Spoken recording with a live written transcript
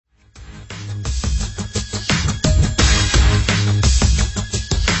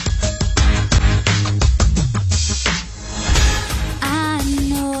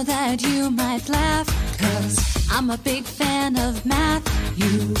I'm a big fan of math.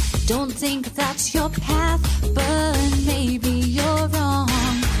 You don't think that's your path, but maybe you're wrong.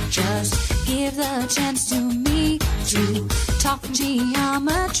 Just give the chance to me to talk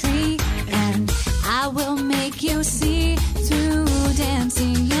geometry, and I will make you see through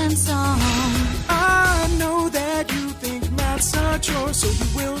dancing and song. I know that you think math's a chore, so you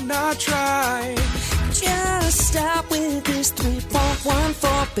will not try. Just stop with this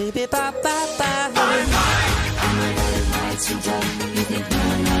 3.14, baby, bye, bye, bye. Oh my god, it might too tough. You think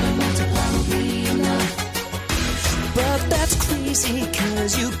knowing how to multiply will be enough. But that's crazy,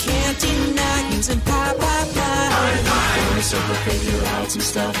 cause you can't deny using pi, pi, pi. For a circle, figure out some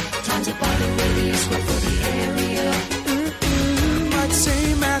stuff. Times it by the radius, square for the area. Might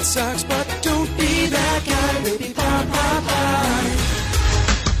say math sucks, but don't be that guy, baby, pi, pi, pi.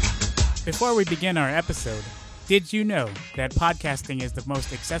 Before we begin our episode, did you know that podcasting is the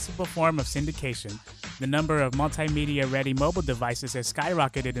most accessible form of syndication? The number of multimedia-ready mobile devices has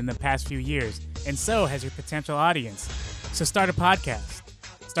skyrocketed in the past few years, and so has your potential audience. So start a podcast.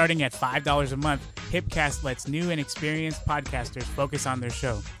 Starting at $5 a month, Hipcast lets new and experienced podcasters focus on their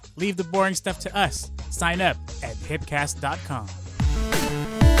show. Leave the boring stuff to us. Sign up at hipcast.com.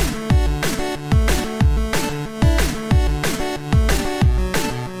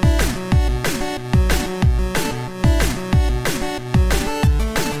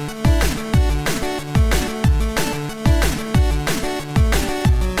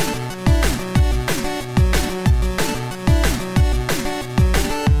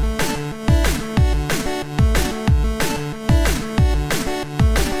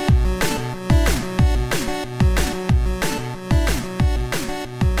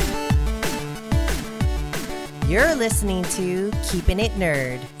 You're listening to Keeping It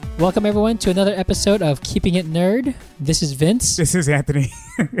Nerd. Welcome, everyone, to another episode of Keeping It Nerd. This is Vince. This is Anthony.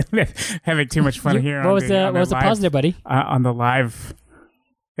 Having too much fun here. What was the pause there, buddy? On the live.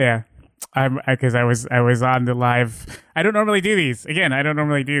 Yeah. Because I was on the live. I don't normally do these. Again, I don't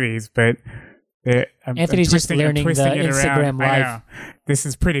normally do these, but Anthony's just learning the Instagram live. This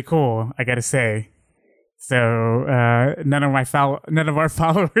is pretty cool, I got to say. So none of our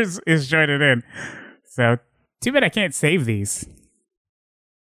followers is joining in. So too bad I can't save these.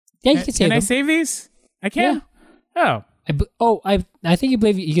 Yeah, you can save them. Can I save these? I can? Yeah. I think you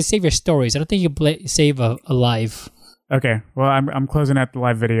believe you can save your stories. I don't think you can save a live. Okay. Well, I'm closing out the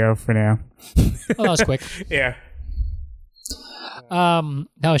live video for now. Oh, that was quick. Yeah. That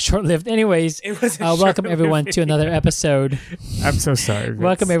was short-lived. Anyways, welcome everyone to another episode. I'm so sorry. Vince.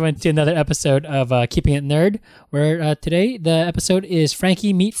 Welcome everyone to another episode of Keeping It Nerd, where today the episode is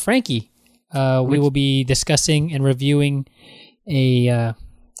Frankie Meet Frankie. We will be discussing and reviewing a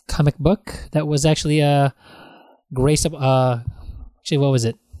comic book that was actually grace up. Actually, what was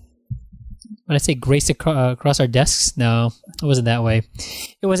it? When I say grace across our desks, no, it wasn't that way.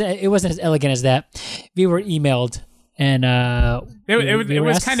 It wasn't as elegant as that. We were emailed, and it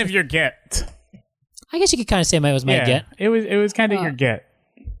was kind of your get. I guess you could kind of say it was my get. It was kind of your get.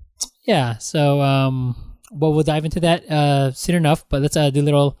 Yeah. So well, we'll dive into that soon enough. But let's do a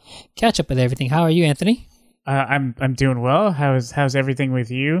little catch up with everything. How are you, Anthony? I'm doing well. How's everything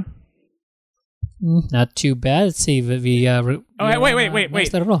with you? Not too bad. Let's see. Wait. Wait.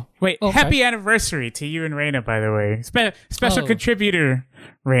 Oh, Happy sorry. anniversary to you and Raina, by the way. Special contributor,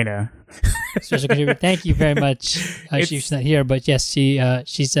 Raina. Special contributor. Thank you very much. She's not here, but yes,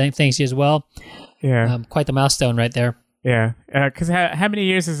 she's saying thanks you as well. Yeah. Quite the milestone right there. Yeah. Because how many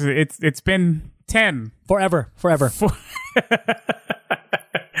years is it? It's been 10. Forever.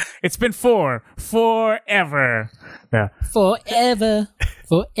 It's been 4. Forever. Yeah. Forever.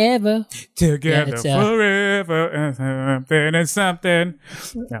 Together Yeah, forever. Something.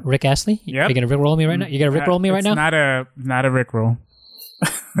 Yeah. Rick Astley? Yep. You're going to Rickroll me right now? You're going to Rickroll me right now? Not a Rickroll.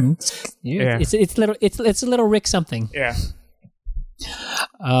 Yeah. It's a little Rick something. Yeah.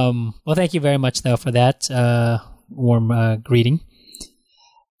 Well, thank you very much, though, for that warm greeting.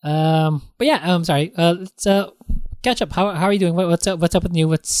 But yeah, I'm sorry. Let's catch up. How are you doing? What's up with you?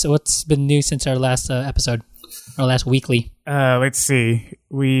 What's been new since our last episode, our last weekly? Let's see.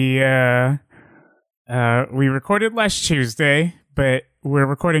 We recorded last Tuesday, but we're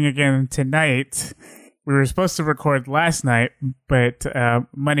recording again tonight. We were supposed to record last night, but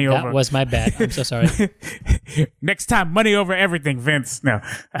money over. That was my bad. I'm so sorry. Next time, money over everything, Vince. No.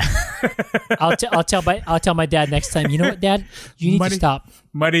 I'll tell my dad next time. You know what, Dad? You need to stop.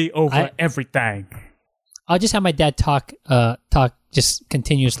 Money over everything. I'll just have my dad talk just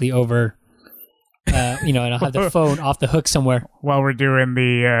continuously over. And I'll have the phone off the hook somewhere while we're doing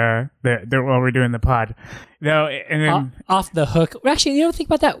the pod. No, and then off the hook. Actually, think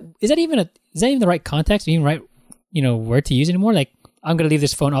about that. Is that even the right context? Even right word to use anymore. Like, I'm gonna leave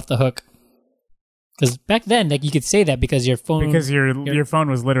this phone off the hook. Because back then, like, you could say that because your phone your phone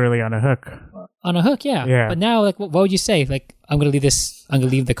was literally on a hook. On a hook, yeah. Yeah. But now, like, what would you say? Like, I'm gonna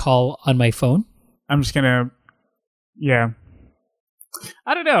leave the call on my phone. I'm just gonna, yeah.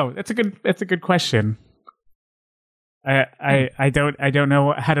 I don't know. That's a good question. I don't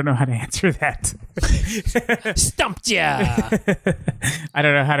know how to answer that. Stumped ya. I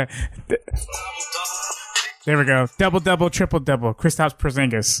don't know how to. There we go. Double, triple, Kristaps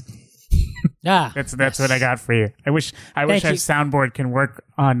Porzingis. That's what I got for you. I wish our soundboard can work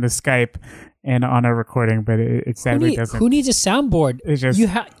on the Skype and on our recording, but it sadly doesn't. Who needs a soundboard? It's just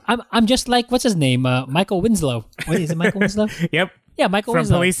I'm just like, what's his name? Michael Winslow. Wait, is it Michael Winslow? Yep. Yeah, Michael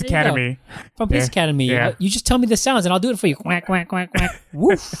Winslow. From Police Academy. From Police Academy. Yeah. You just tell me the sounds and I'll do it for you. Quack, quack, quack, quack.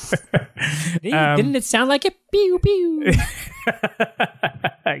 Woof. Didn't it sound like it? Pew, pew.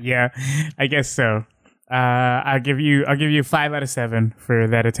 Yeah, I guess so. I'll give you 5 out of 7 for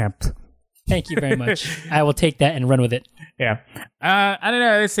that attempt. Thank you very much. I will take that and run with it. Yeah. I don't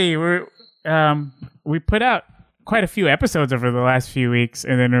know. Let's see. We put out quite a few episodes over the last few weeks,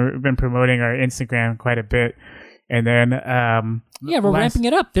 and then we've been promoting our Instagram quite a bit. And then we're ramping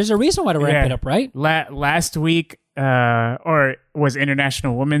it up. There's a reason why to ramp it up, right? Last week or was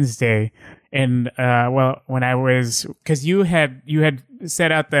International Women's Day, and when I was, because you had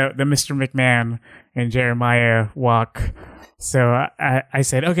set out the Mr. McMahon and Jeremiah walk, so I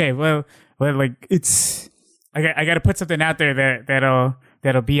said, okay, well, like I got to put something out there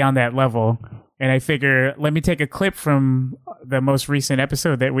that'll be on that level. And I figure, let me take a clip from the most recent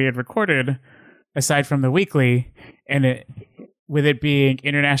episode that we had recorded, aside from the weekly, and with it being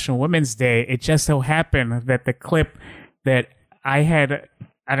International Women's Day, it just so happened that the clip that I had,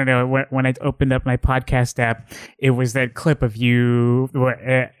 I don't know, when I opened up my podcast app, it was that clip of you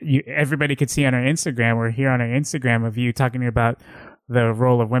everybody could see on our Instagram, or hear on our Instagram, of you talking about the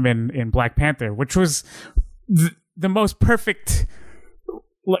role of women in Black Panther, which was the most perfect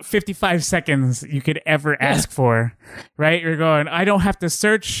 55 seconds you could ever ask for, right? You're going, I don't have to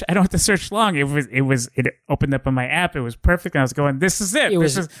search long. It opened up on my app. It was perfect. And I was going, this is it. It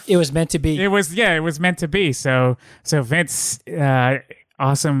was meant to be. It was meant to be. So Vince,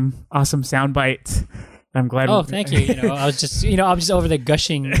 awesome soundbite. I'm glad. Oh, thank you. I was just over there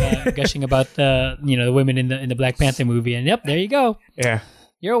gushing about the the women in the Black Panther movie, and yep, there you go. Yeah.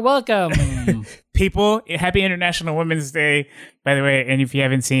 You're welcome. People, happy International Women's Day, by the way. And if you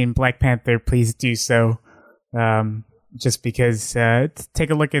haven't seen Black Panther, please do so. Just because,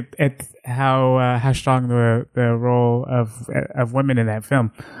 take a look at how strong the role of women in that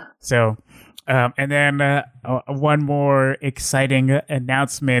film. So, and then one more exciting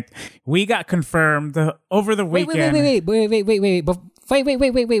announcement: we got confirmed over the weekend. Wait!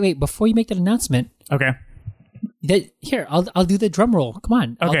 Before you make that announcement, okay. Here, I'll do the drum roll. Come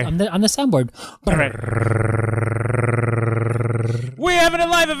on. Okay. I'm the soundboard. All right. We're having a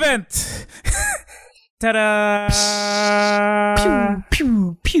live event. Ta-da!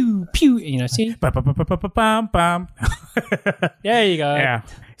 Pew, pew, pew, pew. See? Bum. There you go. Yeah.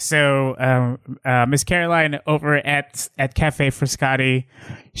 So, Miss Caroline over at Cafe Frascati,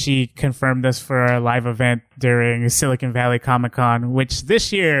 she confirmed us for our live event during Silicon Valley Comic-Con, which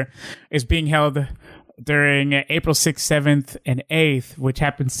this year is being held during April 6th, 7th, and 8th, which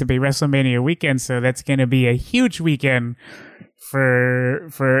happens to be WrestleMania weekend. So that's going to be a huge weekend for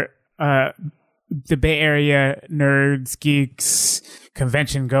the Bay Area nerds, geeks,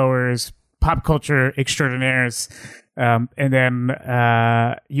 convention goers, pop culture extraordinaires. And then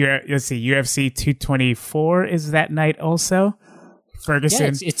let's see, UFC 224 is that night also.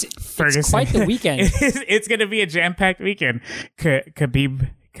 Ferguson. Yeah, it's quite the weekend. It's going to be a jam-packed weekend.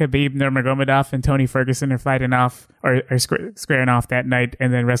 Khabib Nurmagomedov and Tony Ferguson are fighting off or squaring off that night,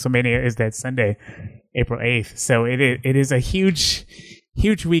 and then WrestleMania is that Sunday, April 8th. So it is a huge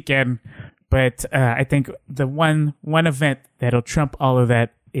weekend. But I think the one event that'll trump all of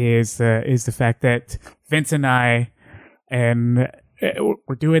that is the fact that Vince and I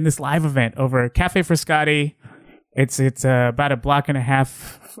we're doing this live event over Cafe Frascati. It's about a block and a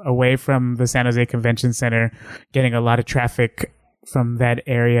half away from the San Jose Convention Center, getting a lot of traffic from that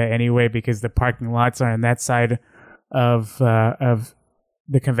area anyway, because the parking lots are on that side of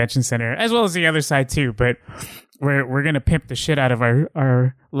the convention center, as well as the other side too. But we're gonna pimp the shit out of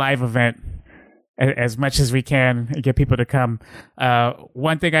our live event as much as we can and get people to come.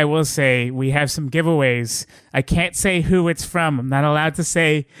 One thing I will say, we have some giveaways. I can't say who it's from. I'm not allowed to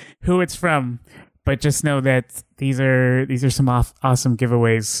say who it's from, but just know that these are some awesome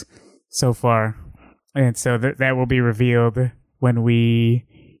giveaways so far, and so that will be revealed when we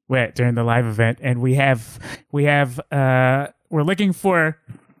during the live event, and we're looking for,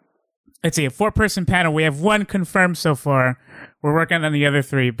 let's see, a 4-person panel. We have 1 confirmed so far. We're working on the other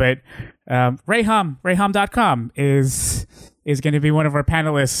 3, but Rayham.com is going to be one of our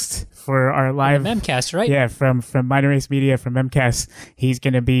panelists for our live Memcast, right? Yeah, from Minor Race Media, from Memcast. He's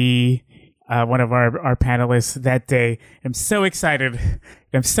going to be one of our panelists that day. I'm so excited.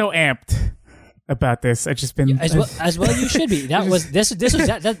 I'm so amped about this. I've just been as well. You should be. That was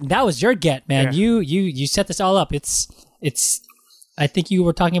that was your get, man. Yeah. You set this all up. It's. I think you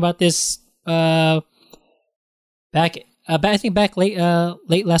were talking about this back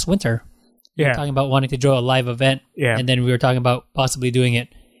late last winter. We were talking about wanting to do a live event. Yeah. And then we were talking about possibly doing it,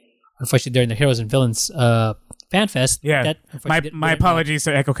 unfortunately, during the Heroes and Villains Fan Fest. Yeah. That, my apologies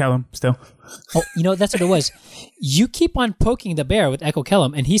to Echo Kellum still. Oh, that's what it was. You keep on poking the bear with Echo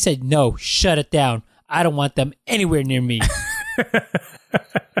Kellum, and he said, "No, shut it down. I don't want them anywhere near me."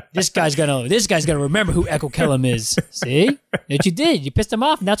 This guy's gonna remember who Echo Kellum is. See what you did? You pissed him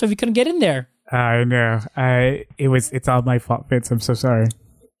off, and that's why we couldn't get in there. I know. It's all my fault, Vince. I'm so sorry.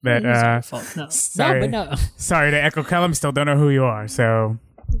 But No. sorry. No. Sorry to Echo Kellum. Still don't know who you are. So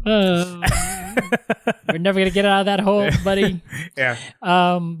we're never gonna get out of that hole, buddy. yeah.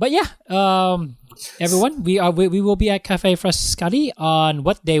 But yeah. Everyone, we will be at Cafe Frascati on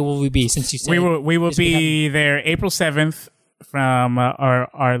what day will we be? Since you said we will be there April 7th. From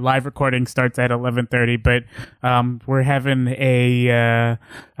our live recording starts at 11:30, but we're having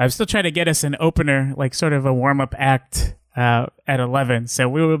I'm still trying to get us an opener, like sort of a warm up act at 11. So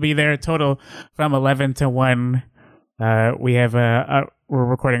we will be there total from 11 to 1. We have we're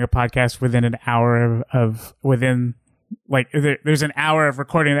recording a podcast within an hour of there's an hour of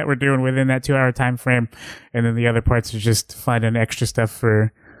recording that we're doing within that 2-hour time frame, and then the other parts are just fun and extra stuff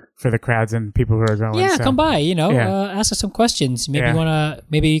for the crowds and people who are going. Yeah, so. come by. Ask us some questions. Maybe Yeah.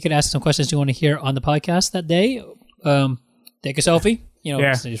 Maybe you could ask some questions you want to hear on the podcast that day. Take a selfie.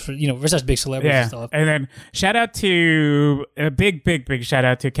 We're such big celebrities Yeah, and stuff. and then shout out to a big shout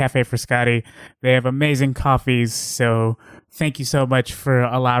out to Cafe Frascati. They have amazing coffees. So thank you so much for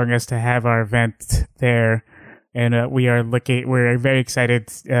allowing us to have our event there. And we're very excited.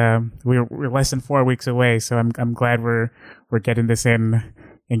 We're less than 4 weeks away, so I'm glad we're getting this in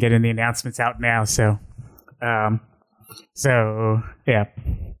and getting the announcements out now. So yeah.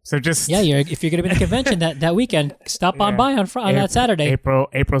 So just if you're going to be at the convention that weekend, stop on by on that Saturday, April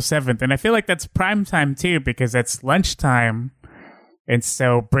 7th, and I feel like that's prime time too because that's lunchtime. And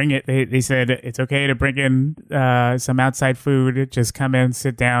so bring it. They said it's okay to bring in some outside food. Just come in,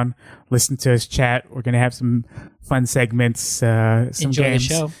 sit down, listen to us chat. We're gonna have some fun segments, some Enjoy games.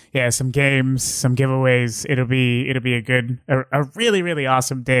 the show. Yeah, some games, some giveaways. It'll be a really really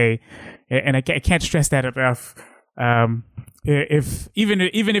awesome day, and I can't stress that enough. If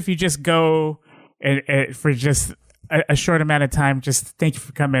you just go and for just a short amount of time, just thank you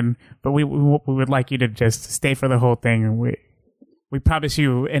for coming. But we would like you to just stay for the whole thing, and we promise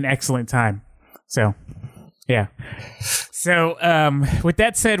you an excellent time. So, yeah. So, with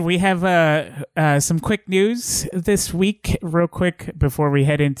that said, we have some quick news this week, real quick, before we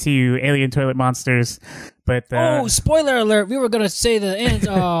head into Alien Toilet Monsters. But spoiler alert! We were gonna say the end.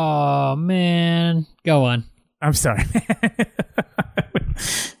 Oh man, go on. I'm sorry.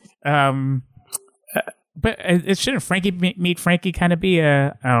 But it shouldn't Frankie Meet Frankie kind of be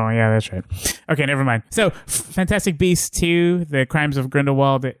a... Oh, yeah, that's right. Okay, never mind. So, Fantastic Beasts 2, The Crimes of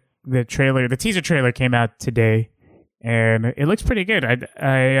Grindelwald, the teaser trailer came out today, and it looks pretty good.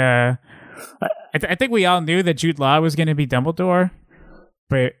 I think we all knew that Jude Law was going to be Dumbledore,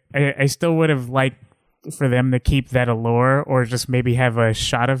 but I still would have liked for them to keep that allure, or just maybe have a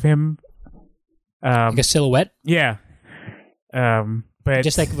shot of him. Like a silhouette? Yeah. But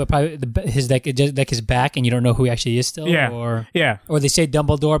just like his back, and you don't know who he actually is still. Yeah, or they say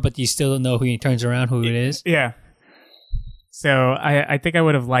Dumbledore, but you still don't know who he turns around who it is. Yeah. So I think I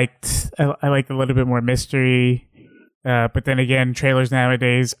would have liked a little bit more mystery, but then again, trailers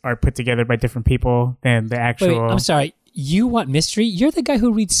nowadays are put together by different people than the actual. Wait, I'm sorry. You want mystery? You're the guy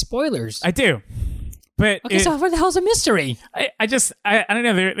who reads spoilers. I do. But okay, so what the hell's a mystery? I don't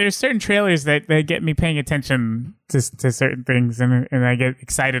know. There's certain trailers that get me paying attention to certain things, and I get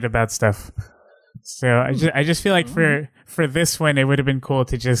excited about stuff. So I just feel like for this one, it would have been cool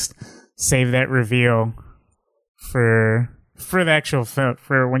to just save that reveal for the actual film,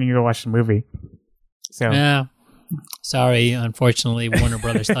 for when you go watch the movie. So yeah, sorry. Unfortunately, Warner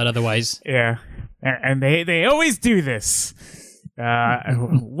Brothers thought otherwise. Yeah, and they always do this.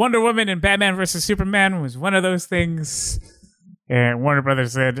 Wonder Woman and Batman vs Superman was one of those things, and Warner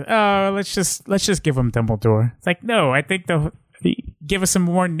Brothers said, "Oh, let's just give him Dumbledore." It's like, no, I think give us some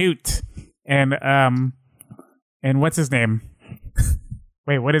more Newt and what's his name?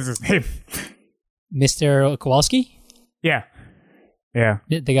 Wait, what is his name? Mr. Kowalski? Yeah.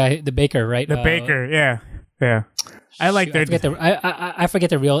 The guy, the baker, right? The baker, yeah. I like their. I forget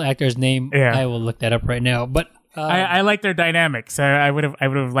the real actor's name. Yeah. I will look that up right now. But I like their dynamics. I would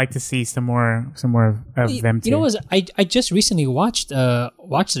have liked to see some more of them too. You know what? I just recently watched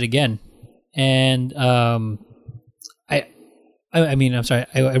it again, and I mean, I'm sorry.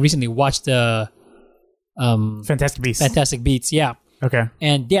 I recently watched the Fantastic Beasts. Fantastic Beasts, yeah. Okay.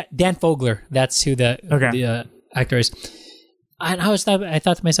 And Dan Fogler, that's who the actor is. And I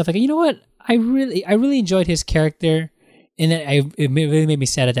thought to myself, like, you know what? I really enjoyed his character, and then it really made me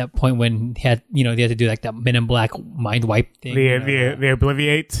sad at that point when he had to do like that Men in Black mind wipe thing. The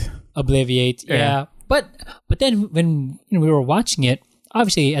Obliviate, yeah. But then when we were watching it,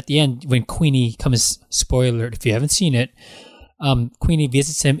 obviously at the end when Queenie comes, spoiler alert if you haven't seen it, Queenie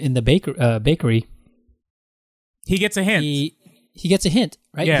visits him in the bakery. He gets a hint. He gets a hint,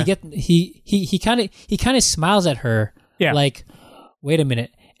 right? Yeah. He kind of smiles at her, like, wait a minute.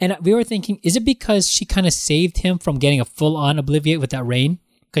 And we were thinking, is it because she kind of saved him from getting a full-on Obliviate with that rain?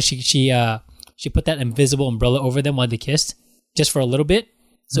 Because she put that invisible umbrella over them while they kissed, just for a little bit,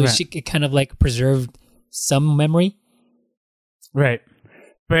 so she kind of like preserved some memory. Right,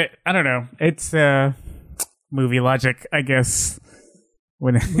 but I don't know. It's movie logic, I guess.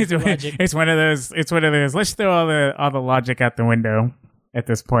 It's one of those. Let's throw all the logic out the window at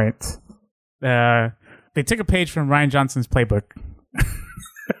this point. They took a page from Rian Johnson's playbook.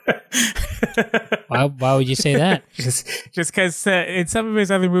 Why would you say that? just because in some of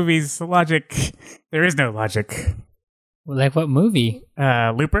his other movies, there is no logic. Like what movie?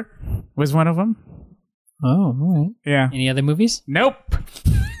 Looper was one of them. Oh, all right. Yeah. Any other movies? Nope.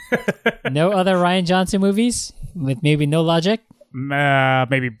 No other Rian Johnson movies with maybe no logic?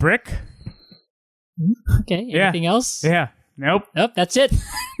 Maybe Brick. Okay. Anything else? Yeah. Nope. Nope. That's it.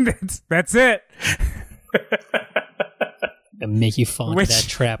 that's it. Make you fall into that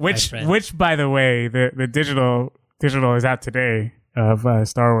trap, my friend. Which, by the way, the digital is out today of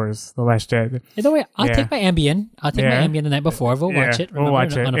Star Wars: The Last Jedi. Either way, I'll take my Ambien. I'll take my Ambien the night before. We'll watch it. We'll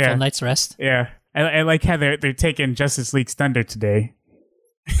watch it on a full night's rest. Yeah, I like how they're taking Justice League's thunder today.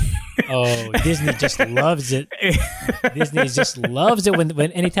 Oh, Disney just loves it. Disney just loves it when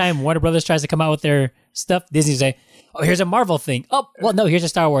anytime Warner Brothers tries to come out with their stuff, Disney say, "Oh, here's a Marvel thing. Oh, well, no, here's a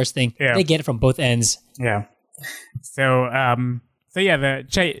Star Wars thing." Yeah. They get it from both ends. Yeah. So yeah,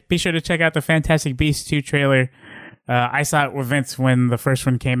 be sure to check out the Fantastic Beasts 2 trailer. I saw it with Vince when the first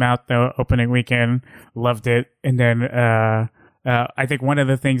one came out, the opening weekend. Loved it. And then I think one of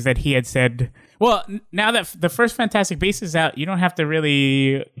the things that he had said, well, now that the first Fantastic Beasts is out, you don't have to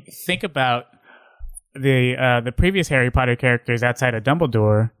really think about the previous Harry Potter characters outside of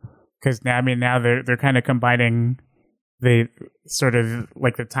Dumbledore, because now they're kind of combining the sort of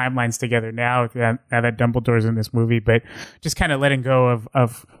like the timelines together now that Dumbledore's in this movie, but just kind of letting go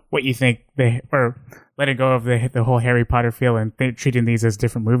of what you think or letting go of the whole Harry Potter feel and treating these as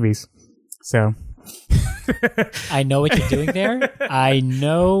different movies. So I know what you're doing there. I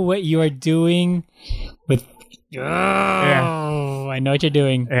know what you are doing with. I know what you're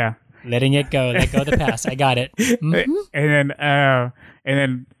doing. Yeah, letting it go. Let go of the past. I got it. Mm-hmm. And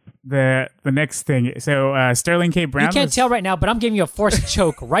then the next thing. So Sterling K. Brown. You can't tell right now, but I'm giving you a forced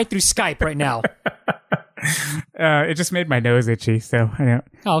choke right through Skype right now. It just made my nose itchy, so I know.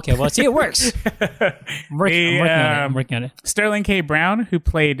 Oh, okay. Well, see, it works. I'm working on it. Sterling K. Brown, who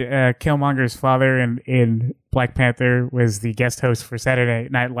played Killmonger's father in Black Panther, was the guest host for Saturday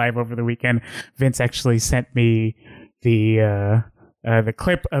Night Live over the weekend. Vince actually sent me the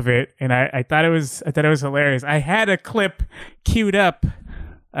clip of it, and I thought it was hilarious. I had a clip queued up,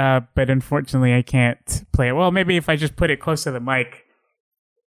 but unfortunately I can't play it. Well, maybe if I just put it close to the mic.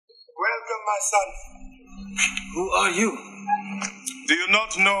 Welcome, my son. Who are you? Do you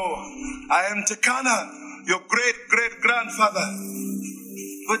not know I am Takana, your great-great-grandfather?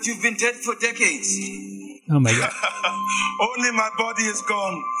 But you've been dead for decades. Oh my God. Only my body is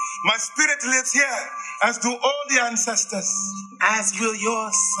gone. My spirit lives here, as do all the ancestors. As will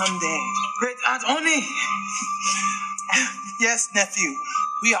yours someday. Great Aunt Oni. Yes, nephew.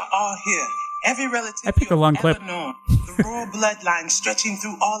 We are all here. Every relative I picked a long clip. Known. The royal bloodline stretching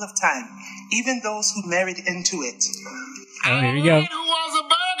through all of time, even those who married into it. Oh, here we go. Who wants a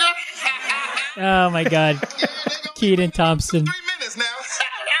burger? Oh my God. Keaton Thompson. 3 minutes now.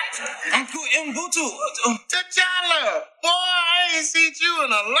 Uncle Mbutu. T'Challa. Boy, I ain't seen you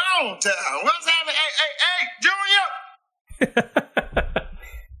in a long time. What's happening? Hey, Junior.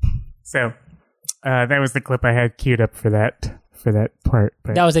 So that was the clip I had queued up for that for that part.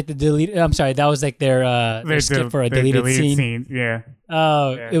 But That was like the delete. I'm sorry. That was like their skip for a their deleted scene. Yeah.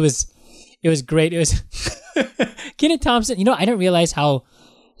 Oh, Yeah. it was great. It was Kenan Thompson. You know, I didn't realize how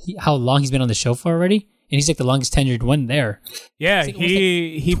long he's been on the show for already, and he's like the longest tenured one there. Yeah, It's like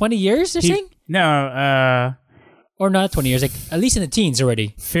he 20 years. They're saying, no, or not 20 years, like at least in the teens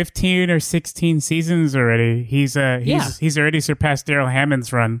already. 15 or 16 seasons already. He's already surpassed Daryl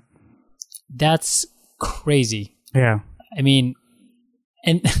Hammond's run. That's crazy. Yeah. I mean,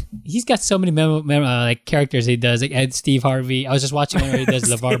 and he's got so many like characters he does. Like Ed Steve Harvey. I was just watching one where he does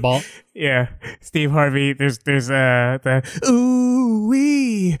LeVar Ball. Yeah, Steve Harvey. There's the ooh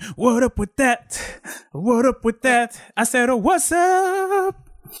wee. What up with that? What up with that? I said, oh, what's up?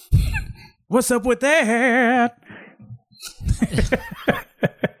 What's up with that?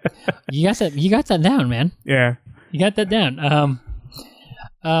 You got that down, man. Yeah. You got that down.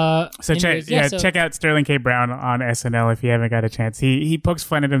 So check out Sterling K. Brown on SNL if you haven't got a chance. He pokes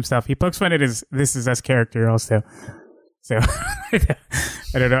fun at himself. He pokes fun at his This Is Us character also. So I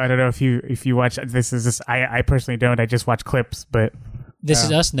don't know if you watch This Is Us. I personally don't. I just watch clips, but This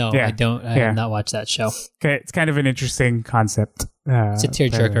Is Us? No, yeah. I don't. I have not watched that show. Okay, it's kind of an interesting concept. It's a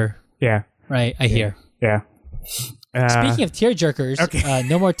tearjerker. Yeah. Right, I hear. Yeah. Speaking of tearjerkers, okay.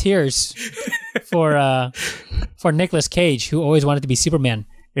 no more tears for Nicolas Cage, who always wanted to be Superman.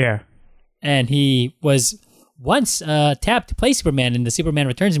 Yeah. And he was once tapped to play Superman in the Superman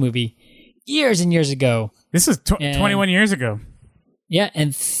Returns movie years and years ago. This is 21 years ago. Yeah,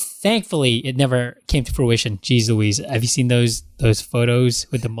 and thankfully it never came to fruition. Jeez Louise, have you seen those photos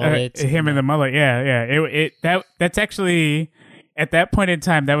with the mullet? Him and the mullet, yeah. That's actually, at that point in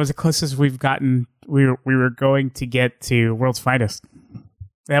time, that was the closest we've gotten. We were going to get to World's Finest.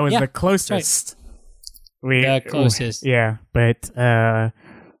 That was the closest. The closest. Yeah, but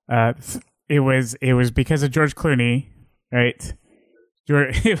it was because of George Clooney, right?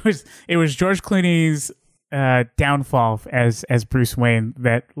 It was George Clooney's downfall as Bruce Wayne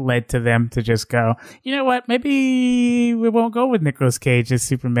that led to them to just go, you know what? Maybe we won't go with Nicolas Cage as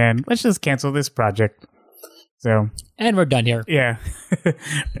Superman. Let's just cancel this project. So, and we're done here. Yeah,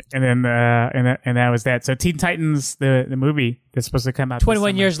 and then and that was that. So Teen Titans, the movie that's supposed to come out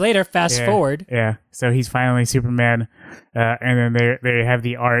 21 years later. Fast forward. Yeah, so he's finally Superman, and then they have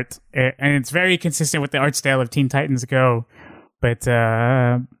the art, and it's very consistent with the art style of Teen Titans Go. But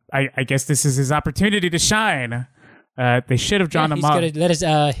I guess this is his opportunity to shine. They should have drawn him up. He's gonna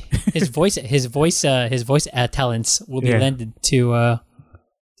let his voice talents will be lended to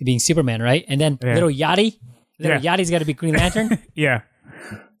being Superman, right? And then Little Yachty. Yachty's got to be Green Lantern. Yeah.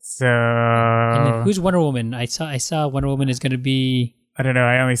 So. And then who's Wonder Woman? I saw Wonder Woman is going to be. I don't know.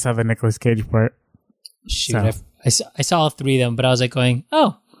 I only saw the Nicolas Cage part. Shoot, so. I saw all three of them, but I was like going,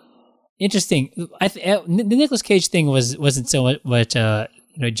 oh, interesting. The Nicolas Cage thing wasn't so much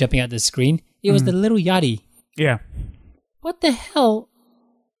jumping out the screen. It was the Little Yachty. Yeah. What the hell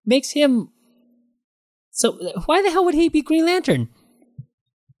makes him? So why the hell would he be Green Lantern?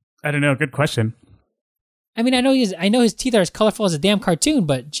 I don't know. Good question. I mean, I know his teeth are as colorful as a damn cartoon,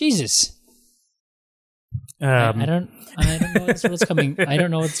 but Jesus, I don't know what's coming. I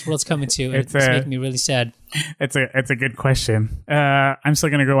don't know what's coming to. It's making me really sad. It's a good question. I'm still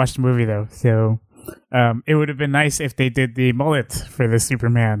gonna go watch the movie though. So, it would have been nice if they did the mullet for the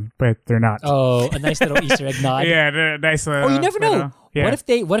Superman, but they're not. Oh, a nice little Easter egg nod. Yeah, nice. Oh, you never know. Yeah.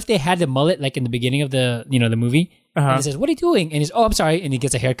 What if they had the mullet like in the beginning of the the movie, and he says, "What are you doing?" And he's, "Oh, I'm sorry," and he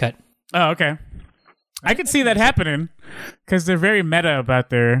gets a haircut. Oh, okay. I could see that happening because they're very meta about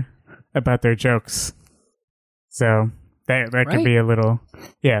their jokes. So that could be a little,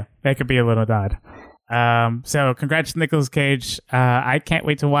 that could be a little odd. So congrats to Nicolas Cage. I can't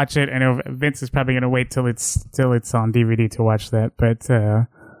wait to watch it. I know Vince is probably going to wait till it's on DVD to watch that. But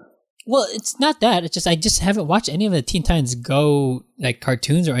well, it's not that. It's just I just haven't watched any of the Teen Titans Go like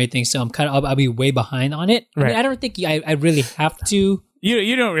cartoons or anything. So I'll be way behind on it. Right. I mean, I don't think I really have to.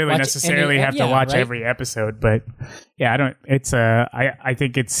 You don't really necessarily have to watch every episode, but I don't. It's I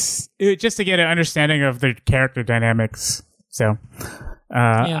think it's just to get an understanding of the character dynamics. So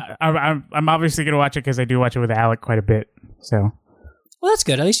I'm obviously going to watch it because I do watch it with Alec quite a bit. So well, that's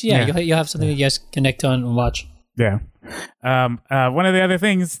good. At least you'll have something that you guys connect on and watch. Yeah. One of the other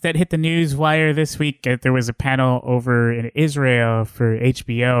things that hit the news wire this week, there was a panel over in Israel for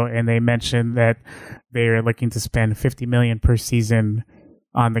HBO, and they mentioned that they are looking to spend $50 million per season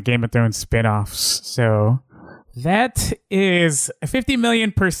on the Game of Thrones spinoffs. So that is $50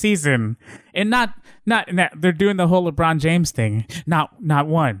 million per season, and not they're doing the whole LeBron James thing. Not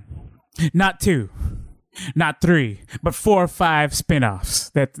one, not two, not three, but 4 or 5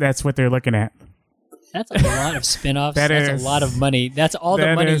 spinoffs. That's what they're looking at. That's a lot of spin-offs. That That's is- a lot of money. That's all the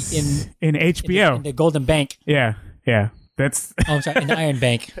That money is in HBO. in the Golden Bank. Yeah. That's Oh, I'm sorry, in the Iron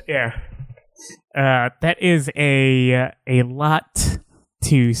Bank. yeah. That is a lot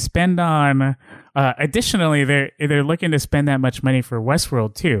to spend on. Additionally, they're looking to spend that much money for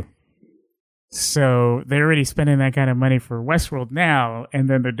Westworld too. So they're already spending that kind of money for Westworld now, and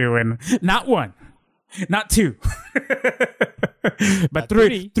then they're doing not one, not two, but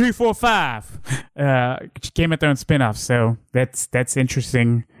three, 4, 5 Game of Thrones spinoffs. So that's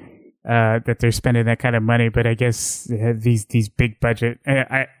interesting that they're spending that kind of money. But I guess these big budget.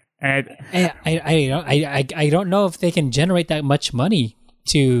 I don't know if they can generate that much money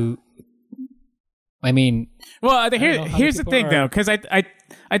to. I mean, well, don't know how here's the people thing are- though, because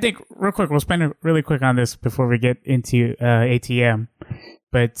I think real quick we'll spend it really quick on this before we get into ATM.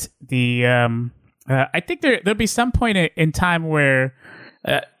 But the I think there'll be some point in time where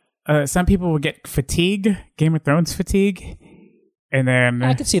some people will get fatigue, Game of Thrones fatigue, and then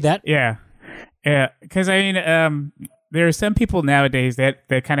I can see that. yeah, because I mean, there are some people nowadays that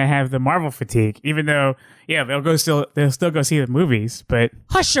kind of have the Marvel fatigue, even though they'll still go see the movies, but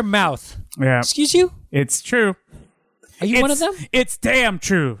Hush your mouth. yeah, Excuse you? it's true. Are you one of them? It's damn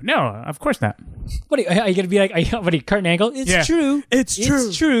true. No, of course not. What are you going to be like? What are you, Kurt Angle? It's Yeah. true. It's true.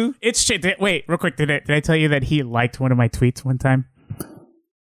 It's true. It's shit. Wait, real quick. Did I tell you that he liked one of my tweets one time?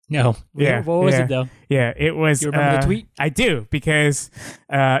 No. Yeah. What was yeah. it though? Yeah, it was. You remember the tweet? I do, because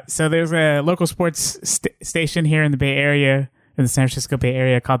so there's a local sports station here in the Bay Area, in the San Francisco Bay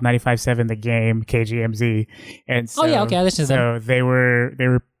Area, called 95.7 The Game, KGMZ. And so, Oh, yeah, okay, I listened to them. So they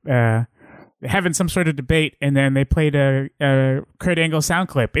were having some sort of debate, and then they played a Kurt Angle sound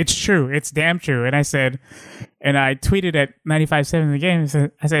clip. It's true. It's damn true. And I tweeted at 95.7 The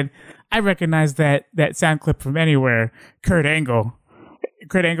Game. I said, I recognize that sound clip from anywhere. Kurt Angle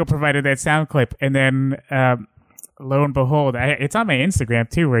provided that sound clip, and then lo and behold, it's on my Instagram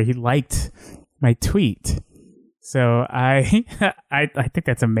too, where he liked my tweet. So I think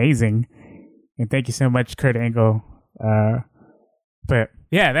that's amazing, and thank you so much, Kurt Angle. But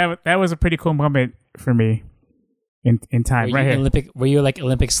yeah, that was a pretty cool moment for me in time, right here. Were you like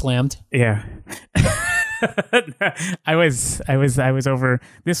Olympic slammed? Yeah. I was over.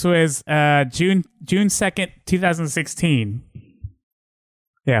 This was June 2nd, 2016.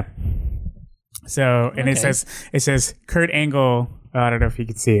 Yeah. So, and Okay. it says Kurt Angle. I don't know if you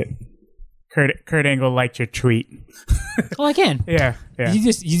can see it. Kurt Angle liked your tweet. Oh, I can. Yeah.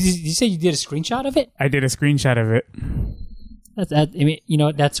 You say you did a screenshot of it? I did a screenshot of it. I mean,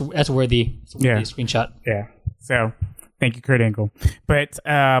 that's worthy. It's a worthy Yeah. screenshot. Yeah. So, thank you, Kurt Angle. But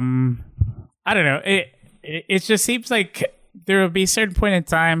I don't know. It just seems like there will be a certain point in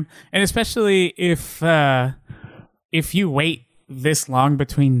time, and especially if you wait this long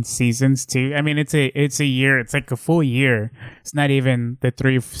between seasons too. I mean, it's a year. It's like a full year. It's not even the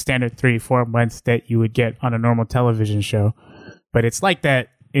standard 3-4 months that you would get on a normal television show, but it's like that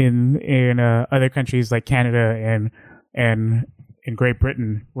in other countries like Canada and in Great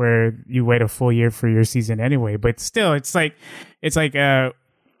Britain, where you wait a full year for your season anyway. But still, it's like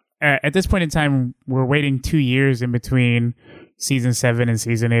at this point in time, we're waiting 2 years in between season 7 and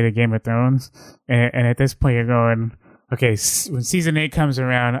season 8 of Game of Thrones, and at this point, you're going, okay, when season 8 comes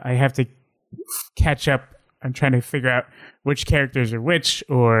around, I have to catch up. I'm trying to figure out which characters are which,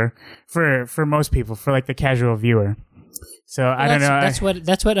 or for most people, for like the casual viewer. So I don't know.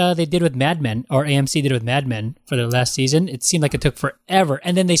 That's what they did with Mad Men, or AMC did with Mad Men for the last season. It seemed like it took forever,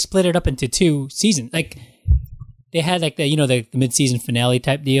 and then they split it up into 2 seasons. Like they had like the mid-season finale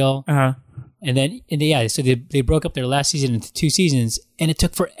type deal, and then so they broke up their last season into 2 seasons, and it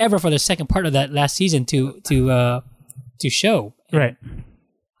took forever for the second part of that last season to show. Right.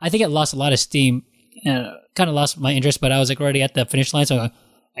 I think it lost a lot of steam, kind of lost my interest. But I was like already at the finish line, so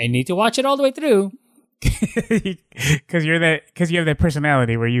I need to watch it all the way through. Because you have that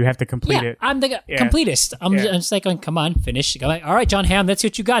personality where you have to complete it. I'm the completist. I'm just like, come on, finish. I'm like, all right, John Hamm, that's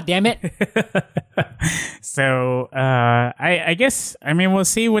what you got. Damn it. So I guess, I mean, we'll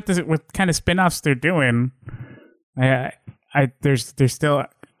see what kind of spin-offs they're doing. They're still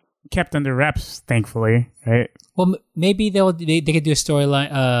kept under wraps, thankfully, right? Well, maybe they could do a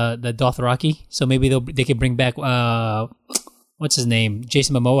storyline, the Dothraki. So maybe they could bring back what's his name,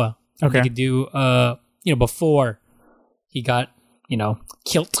 Jason Momoa. Okay. They could do before he got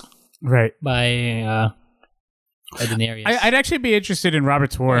killed right by Daenerys. I'd actually be interested in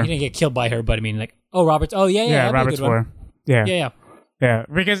Robert's War. He didn't get killed by her, but I mean, like, Robert's. Oh yeah, that'd be a Robert's good one. War. Yeah. Yeah.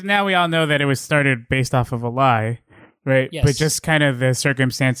 Because now we all know that it was started based off of a lie, right? Yes. But just kind of the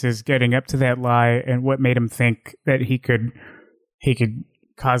circumstances getting up to that lie and what made him think that he could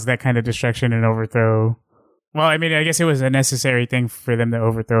cause that kind of destruction and overthrow. Well, I mean, I guess it was a necessary thing for them to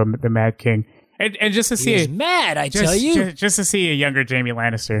overthrow the Mad King, and just to see He's mad, I tell you. just to see a younger Jaime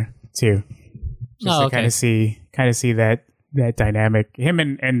Lannister too, just Oh, to okay. kind of see that dynamic, him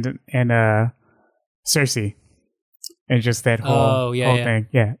and Cersei, and just that whole thing,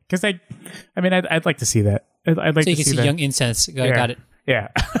 yeah. Because I'd like to see that. I'd like So you to can see that. young incense. Got it. Yeah,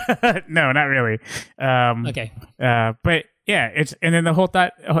 no, not really. Okay. But yeah, it's and then the whole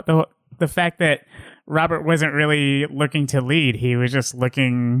thought, the fact that Robert wasn't really looking to lead; he was just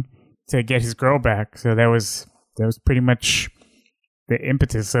looking to get his girl back. So that was pretty much the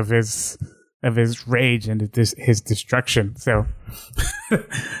impetus of his rage and his destruction. So,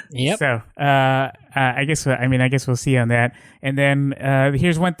 Yep. So, I guess we'll see on that. And then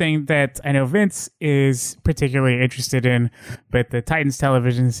here's one thing that I know Vince is particularly interested in, but the Titans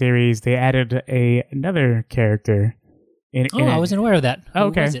television series, they added another character. I wasn't aware of that. Oh,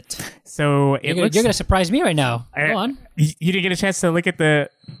 okay. Who was it? So You're going to surprise me right now. Go on. You didn't get a chance to look at the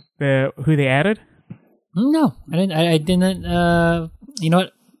who they added? No, I didn't. I didn't. You know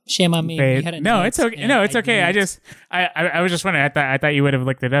what? Shame on me. You had it No, notes, it's okay. and No, it's okay. didn't. I was just wondering. I thought you would have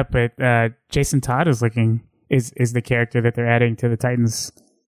looked it up, but Jason Todd is the character that they're adding to the Titans.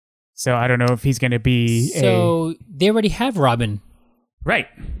 So I don't know if he's going to be. So they already have Robin. Right.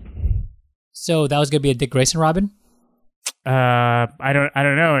 So that was going to be a Dick Grayson Robin. I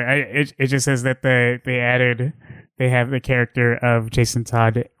don't know. It just says that they have the character of Jason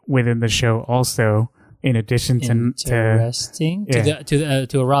Todd within the show also, in addition to Interesting.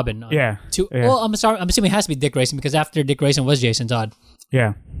 To a Robin. Yeah. Well, I'm sorry. I'm assuming it has to be Dick Grayson because after Dick Grayson was Jason Todd.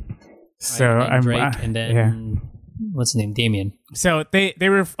 Yeah. So And Drake, and then what's his name? Damien. So they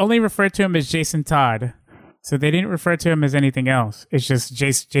only referred to him as Jason Todd. So they didn't refer to him as anything else. It's just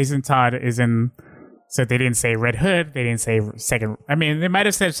Jason Todd is in. So they didn't say Red Hood. They didn't say second. I mean, they might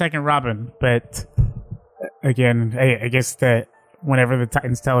have said second Robin, but again, I guess that whenever the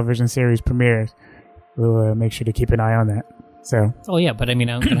Titans television series premieres, we'll make sure to keep an eye on that. So. Oh yeah, but I mean,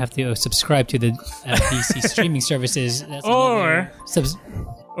 I'm gonna have to subscribe to the DC streaming services. That's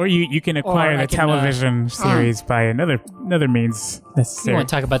Or you can acquire the television series by another means You necessary. want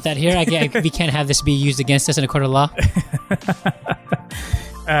to talk about that here? We can't have this be used against us in a court of law.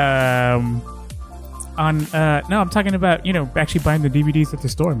 No, I'm talking about actually buying the DVDs at the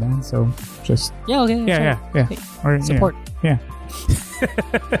store, man. So just Yeah. yeah. Or, Support. Yeah.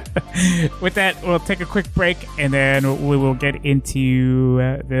 With that, we'll take a quick break, and then we will get into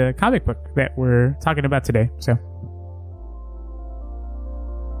the comic book that we're talking about today. So.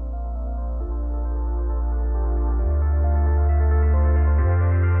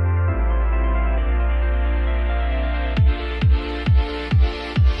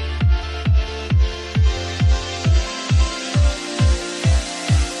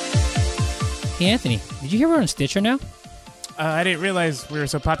 Hey Anthony, did you hear we're on Stitcher now? I didn't realize we were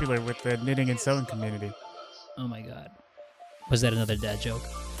so popular with the knitting and sewing community. Oh my god. Was that another dad joke?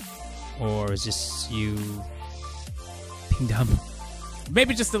 Or is this you being dumb?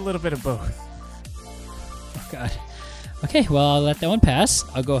 Maybe just a little bit of both. Oh god. Okay, well, I'll let that one pass.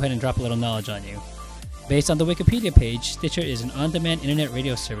 I'll go ahead and drop a little knowledge on you. Based on the Wikipedia page, Stitcher is an on-demand internet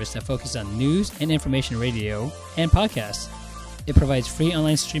radio service that focuses on news and information radio and podcasts. It provides free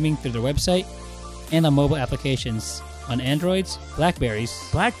online streaming through their website and on mobile applications on Androids, Blackberries.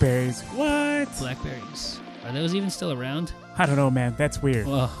 Blackberries? What? Blackberries. Are those even still around? I don't know, man. That's weird.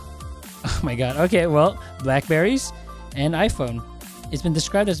 Oh my god. Okay, well, Blackberries and iPhone. It's been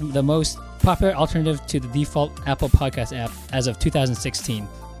described as the most popular alternative to the default Apple Podcast app as of 2016.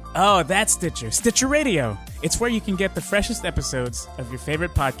 Oh, that's Stitcher. Stitcher Radio. It's where you can get the freshest episodes of your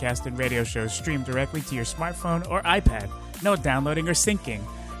favorite podcast and radio shows streamed directly to your smartphone or iPad. No downloading or syncing.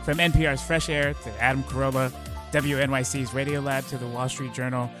 From NPR's Fresh Air to Adam Carolla, WNYC's Radiolab to the Wall Street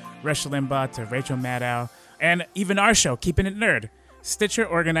Journal, Rush Limbaugh to Rachel Maddow, and even our show, Keeping It Nerd. Stitcher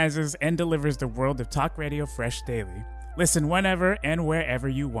organizes and delivers the world of talk radio fresh daily. Listen whenever and wherever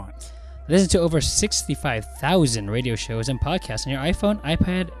you want. Listen to over 65,000 radio shows and podcasts on your iPhone,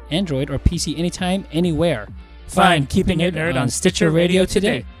 iPad, Android, or PC anytime, anywhere. Find Keeping It Nerd on Stitcher Radio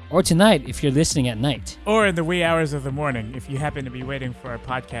today. Or tonight if you're listening at night. Or in the wee hours of the morning if you happen to be waiting for our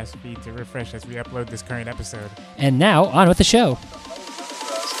podcast feed to refresh as we upload this current episode. And now, on with the show.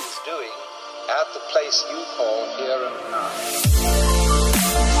 Is doing at the place you call here and now.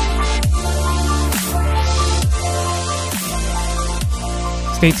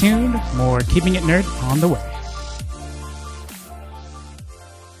 Stay tuned. More Keeping It Nerd on the way.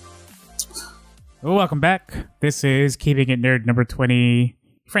 Welcome back. This is Keeping It Nerd number 20.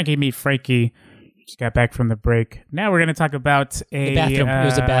 Frankie Meet Frankie. Just got back from the break. Now we're going to talk about The bathroom. It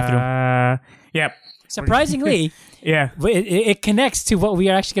was the bathroom. Yep. Surprisingly, Yeah. it connects to what we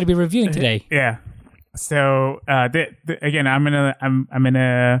are actually going to be reviewing today. Yeah. So again, I'm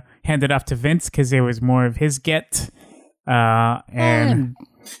gonna hand it off to Vince because it was more of his get. And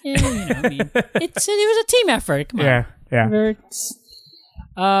Yeah, I mean, it was a team effort. Come on. yeah.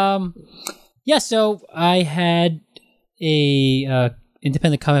 Yeah. So I had a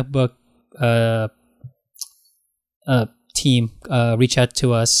independent comic book team reach out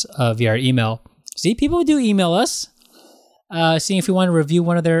to us via our email. See, people do email us, seeing if we want to review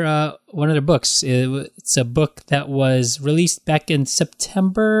one of their books. It's a book that was released back in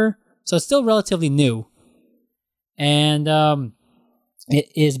September, so it's still relatively new, and it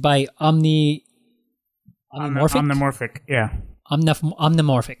is by Omnimorphic. Omnimorphic. Yeah.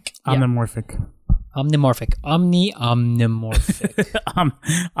 Omnimorphic. Yeah. Omnimorphic. Omnimorphic. Omnimorphic.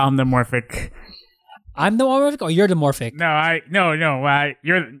 Omnimorphic. I'm the morphic, or you're the morphic? I'm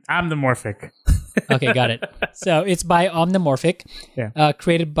the morphic. Okay, got it. So it's by Omnimorphic,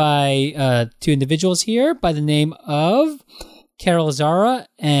 created by two individuals here by the name of Carol Zara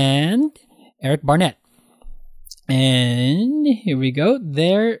and Eric Barnett. And here we go.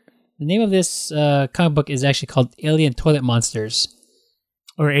 The name of this comic book is actually called Alien Toilet Monsters.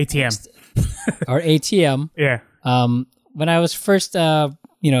 Or ATM. Or ATM. Yeah. When I was first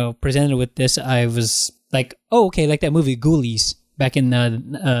presented with this, I was like, "Oh, okay, like that movie Ghoulies back in the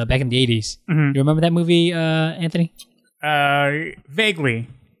 80s." Mm-hmm. You remember that movie, Anthony? Vaguely.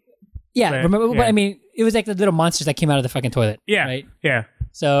 Yeah, But, remember? yeah. But I mean, it was like the little monsters that came out of the fucking toilet. Yeah. Right. Yeah.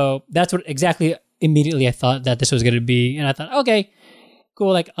 So that's what exactly immediately I thought that this was going to be, and I thought, okay,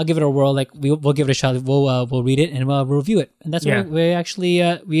 cool. Like, I'll give it a whirl. Like, we'll give it a shot. We'll read it and we'll review it. And that's what we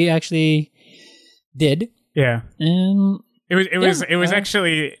actually did. Yeah. And It was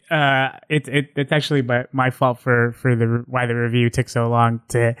actually it's actually my fault for why the review took so long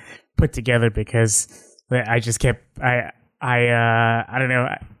to put together, because I just kept I don't know,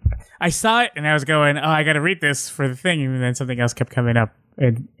 I saw it and I was going, oh, I got to read this for the thing, and then something else kept coming up,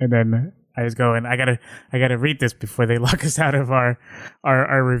 and then I was going, I gotta read this before they lock us out of our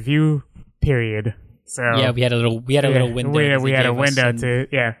review period. So yeah, we had a little window. We had a window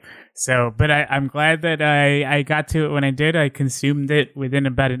to So, but I'm glad that I got to it when I did. I consumed it within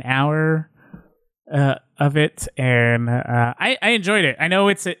about an hour of it, and I enjoyed it. I know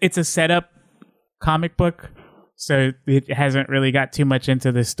it's a setup comic book, so it hasn't really got too much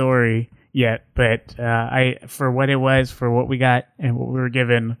into the story yet. But for what it was, for what we got and what we were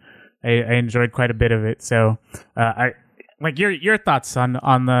given, I enjoyed quite a bit of it. So, I like your thoughts on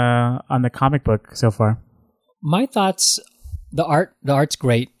the comic book so far. My thoughts. The art's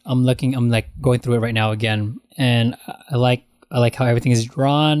great. I'm like going through it right now again, and I like how everything is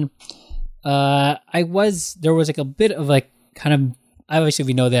drawn. There was like a bit of like kind of, obviously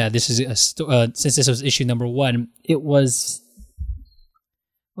we know that this is since this was issue number 1, it was,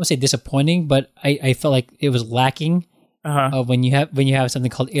 I won't say disappointing, but I felt like it was lacking. When you have something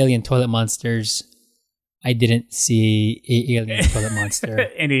called Alien Toilet Monsters, I didn't see a alien toilet monster.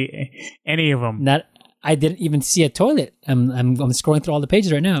 any of them. I didn't even see a toilet. I'm scrolling through all the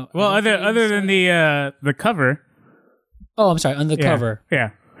pages right now. Well, other than the cover. Oh, I'm sorry, on the cover.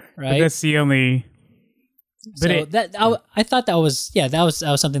 Yeah. Right. But that's the only. But I thought that was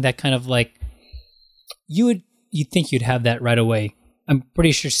something that kind of like you'd think you'd have that right away. I'm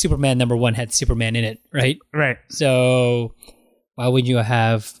pretty sure Superman #1 had Superman in it, right? Right. So why would you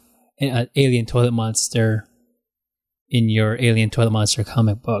have an alien toilet monster in your Alien Toilet Monster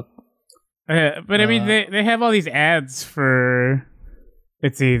comic book? But I mean, they have all these ads for.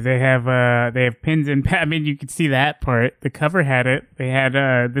 Let's see, they have pins and I mean, you could see that part. The cover had it. They had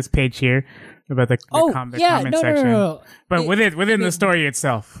this page here about the comment section. No. But within the story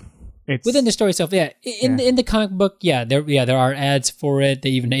itself, it's within the story itself. Yeah, in the comic book, there are ads for it. They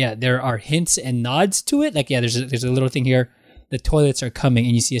even there are hints and nods to it. Like there's a little thing here. The toilets are coming,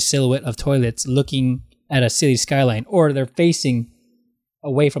 and you see a silhouette of toilets looking at a city skyline, or they're facing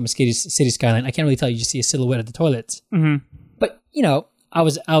away from a city skyline. I can't really tell. You just see a silhouette of the toilets. Mm-hmm. But I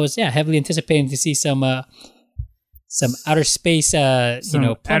was heavily anticipating to see some outer space outer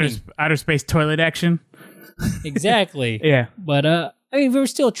space toilet action. Exactly. Yeah. But I mean, we were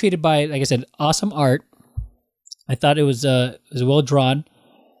still treated by, like I said, awesome art. I thought it was well drawn.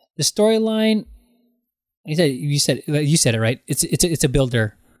 The storyline, you said it right. It's a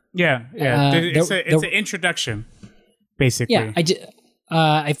builder. Yeah. It's an introduction, basically. Yeah.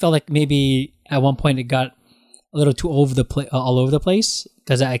 I felt like maybe at one point it got a little too all over the place,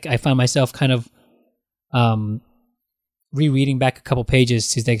 because I found myself kind of rereading back a couple pages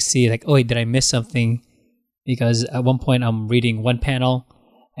to like see like, oh, wait, did I miss something? Because at one point I'm reading one panel,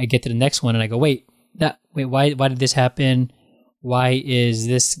 I get to the next one and I go, wait, why did this happen? Why is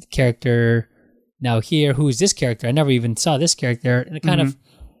this character now here? Who is this character? I never even saw this character. And it kind of,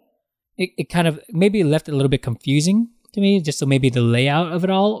 it kind of maybe left it a little bit confusing to me, just so maybe the layout of it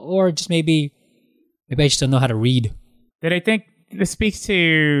all, or just maybe I just don't know how to read. That I think this speaks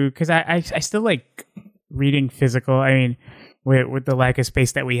to, because I still like reading physical. I mean, with the lack of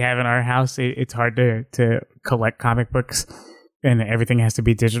space that we have in our house, it's hard to collect comic books, and everything has to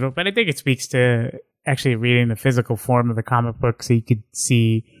be digital. But I think it speaks to actually reading the physical form of the comic book so you could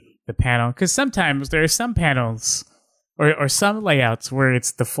see the panel. Because sometimes there are some panels or some layouts where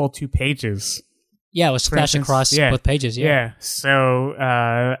it's the full 2 pages. Yeah, it was flashed across both pages. Yeah. So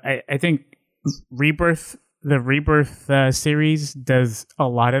I think the Rebirth series does a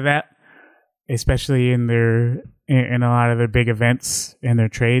lot of that, especially in a lot of their big events and their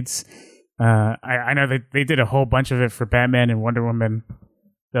trades. I know that they did a whole bunch of it for Batman and Wonder Woman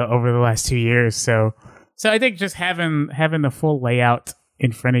over the last 2 years. So I think just having the full layout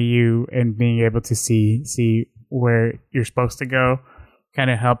in front of you and being able to see where you're supposed to go kind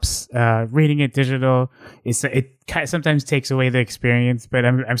of helps. Reading it digital, it sometimes takes away the experience, but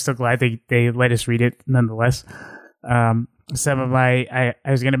I'm still glad they let us read it nonetheless. Some of I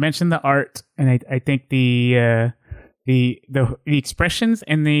was going to mention the art, and I think the expressions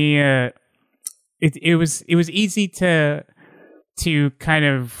and it was easy to kind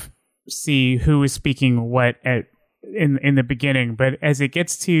of see who was speaking what in the beginning, but as it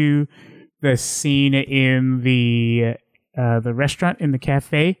gets to the scene in the restaurant, in the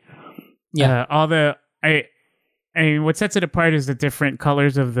cafe, I mean, what sets it apart is the different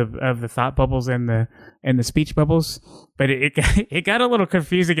colors of the thought bubbles and the speech bubbles, but it got a little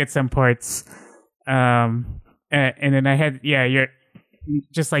confusing at some parts. And then I had, you're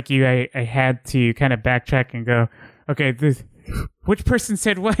just like you, I had to kind of backtrack and go, okay, which person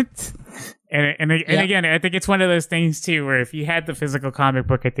said what? And again, I think it's one of those things too, where if you had the physical comic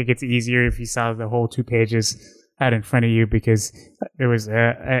book, I think it's easier if you saw the whole 2 pages out in front of you, because there was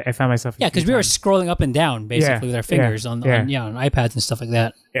I found myself because we were scrolling up and down basically with our fingers on iPads and stuff like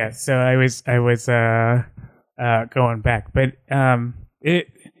that. Yeah, so I was going back, but I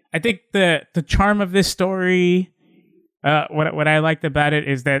think the charm of this story, what I liked about it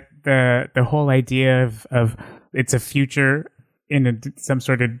is that the whole idea of it's a future in some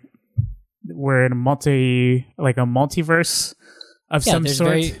sort of, we're in a multiverse of some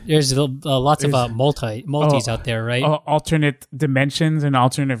sort. There's lots of multis out there, right? Alternate dimensions and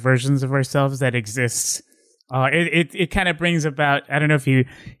alternate versions of ourselves that exist. It kind of brings about, I don't know if you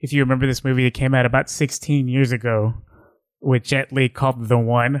remember this movie that came out about 16 years ago with Jet Li called The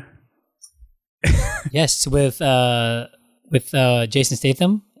One. Yes, with Jason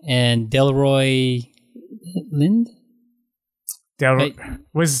Statham and Delroy Lind.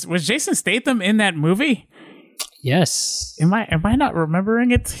 Was Jason Statham in that movie? Yes. Am I not remembering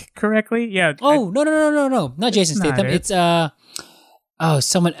it correctly? Yeah. Oh, no. Not Jason Statham. It's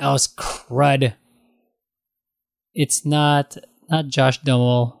someone else. Crud. It's not Josh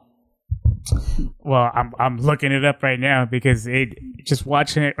Duhamel. Well, I'm looking it up right now because just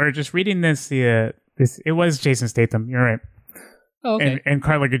watching it or just reading this, it was Jason Statham. You're right. Oh, okay. And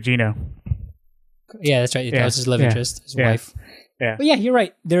Carla Gugino. Yeah, that's right. That was his love interest, his wife. Yeah. But yeah, you're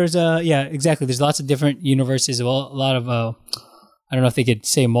right. There's exactly. There's lots of different universes. A lot of I don't know if they could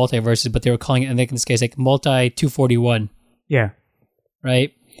say multiverses, but they were calling it, in this case, like multi 241. Yeah.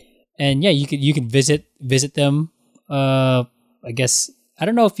 Right. And yeah, you could visit them. I guess I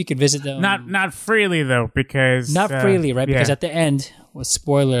don't know if you could visit them. Not freely though, because not freely, right? Because at the end,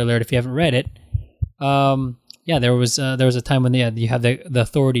 spoiler alert if you haven't read it. There was a time when you have the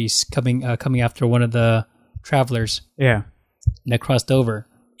authorities coming after one of the travelers. Yeah. That crossed over.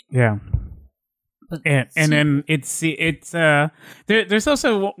 Yeah. And then there's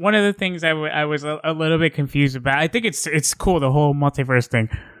also one of the things I was a little bit confused about. I think it's cool, the whole multiverse thing.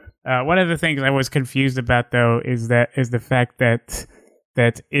 One of the things I was confused about though is the fact that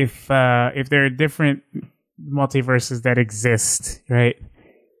if there are different multiverses that exist, right?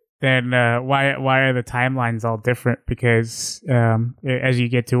 Then why are the timelines all different? Because as you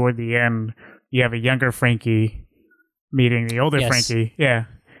get toward the end, you have a younger Frankie meeting the older Frankie. Yeah.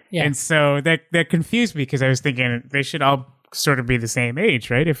 And so that confused me because I was thinking they should all sort of be the same age,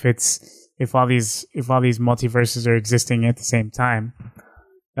 right? If all these multiverses are existing at the same time.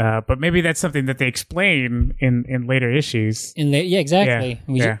 But maybe that's something that they explain in later issues. Yeah, exactly.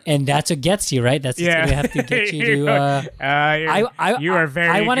 Yeah. And that's what gets you, right? That's what's going to have to get you to. You are very.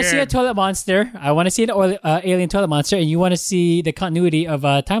 I want to see a toilet monster. I want to see an alien toilet monster, and you want to see the continuity of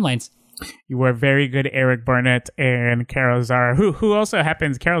timelines. You were very good, Eric Barnett and Carol Zara, who also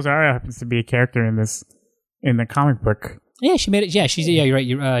happens. Carol Zara happens to be a character in the comic book. Yeah, she made it. Yeah,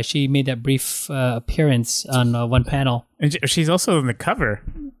 you're right. She made that brief appearance on one panel, and she's also in the cover.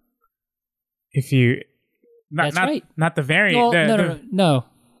 If you, that's right. Not the variant. No.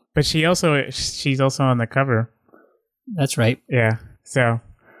 But she's also on the cover. That's right. Yeah. So,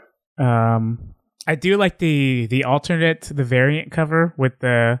 I do like the alternate, the variant cover with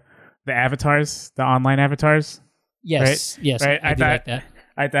the avatars, the online avatars. Yes. Right? Yes. Right? I do like that.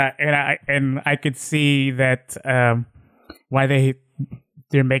 I thought, and I could see that why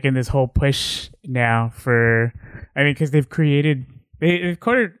they're making this whole push now for. I mean, because they've created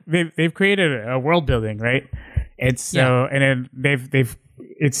a world building, right? And so, and then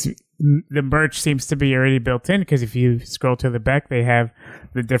the merch seems to be already built in, because if you scroll to the back, they have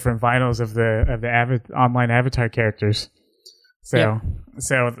the different vinyls of the online avatar characters. So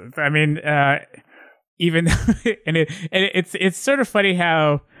I mean, even and it's sort of funny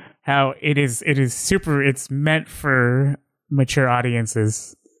how it is it's meant for mature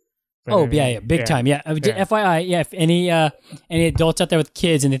audiences. But big time. Yeah. FYI, if any adults out there with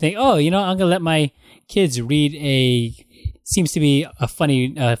kids and they think, I'm gonna let my kids read seems to be a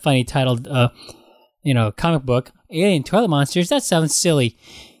funny titled comic book, Alien Toilet Monsters. That sounds silly.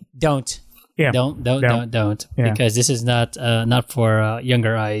 Don't. Yeah. Don't. Yeah. Because this is not for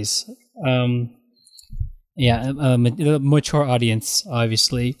younger eyes. Mature audience,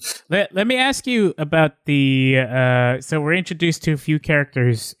 obviously. Let me ask you about the. So we're introduced to a few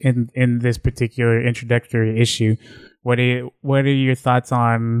characters in this particular introductory issue. What are your thoughts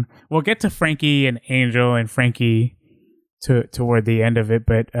on? We'll get to Frankie and Angel and Frankie toward the end of it,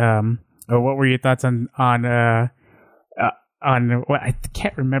 but what were your thoughts on what I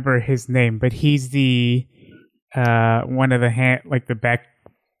can't remember his name, but he's the one of the the back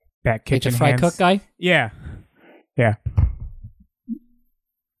kitchen the fry cook guy. Yeah.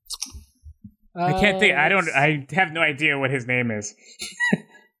 I can't think. I have no idea what his name is.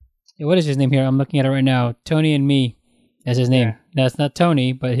 What is his name here? I'm looking at it right now. Tony and Me. That's his name. Yeah. That's not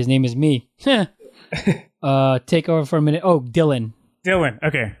Tony, but his name is Me. Take over for a minute. Oh, Dylan. Dylan.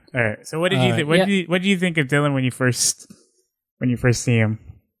 Okay. All right. So what did you think? What did you think of Dylan when you first see him?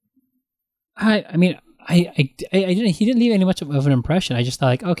 I mean, I didn't. He didn't leave any much of an impression. I just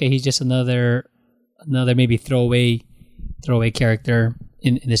thought, okay, he's just another maybe throwaway character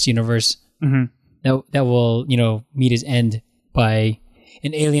in this universe. Mm-hmm. That will meet his end by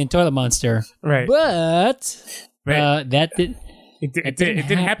an alien toilet monster. Right. But that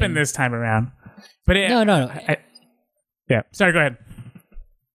didn't happen this time around. But no. Yeah. Sorry. Go ahead.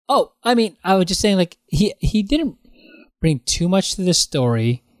 Oh, I mean, I was just saying, he didn't bring too much to the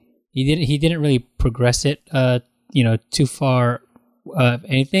story. He didn't really progress it, too far.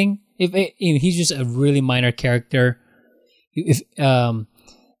 Anything. He's just a really minor character. If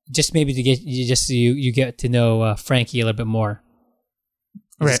just maybe to get you get to know Frankie a little bit more.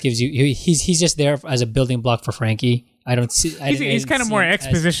 It just gives you. He's just there as a building block for Frankie. I don't see. He's kind of more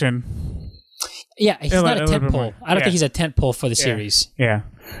exposition. Yeah, he's not a tent pole. I don't think he's a tent pole for the series. Yeah,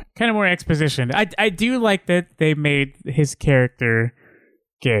 kind of more exposition. I do like that they made his character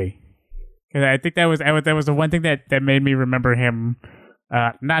gay, because I think that was the one thing that made me remember him.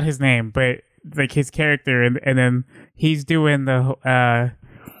 Not his name, but his character, and then he's doing the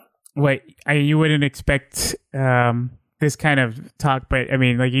what you wouldn't expect this kind of talk, but I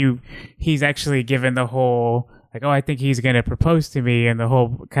mean, he's actually given the whole I think he's gonna propose to me, and the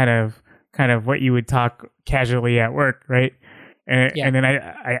whole kind of what you would talk casually at work, right? And then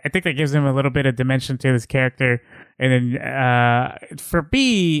I think that gives him a little bit of dimension to his character. And then for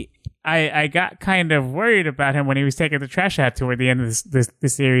B, I got kind of worried about him when he was taking the trash out toward the end of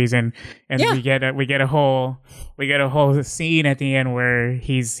this series, and we get a whole scene at the end where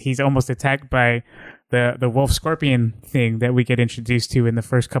he's almost attacked by the wolf scorpion thing that we get introduced to in the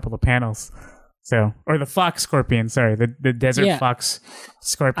first couple of panels. So, or the fox scorpion, sorry, the desert fox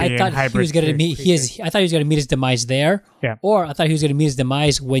scorpion. I thought hybrid he was going to meet. I thought he was going to meet his demise there. Yeah. Or I thought he was going to meet his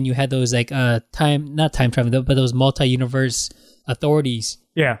demise when you had those not time travel, but those multi-universe authorities.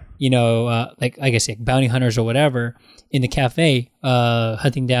 Yeah. I guess bounty hunters or whatever in the cafe,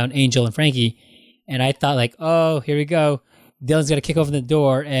 hunting down Angel and Frankie. And I thought oh, here we go. Dylan's going to kick open the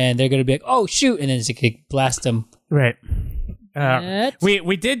door, and they're going to be like, oh shoot, and then it's going to blast him. Right.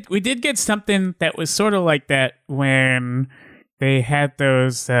 We did get something that was sort of like that when they had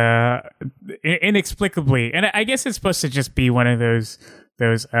those inexplicably, and I guess it's supposed to just be one of those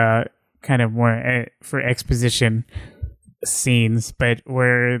kind of more for exposition scenes, but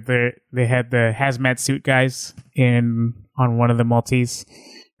where they had the hazmat suit guys on one of the Maltese,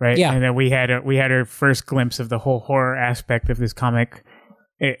 right? Yeah. And then we had our first glimpse of the whole horror aspect of this comic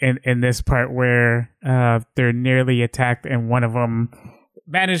in this part where they're nearly attacked, and one of them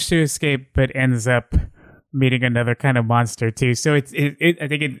managed to escape, but ends up meeting another kind of monster too. So I think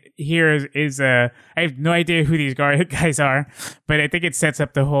it here is I have no idea who these guys are, but I think it sets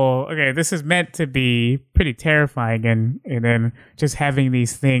up the whole, okay, this is meant to be pretty terrifying, and then just having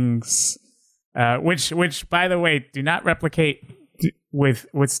these things, which by the way do not replicate with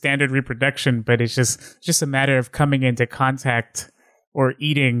standard reproduction, but it's just a matter of coming into contact or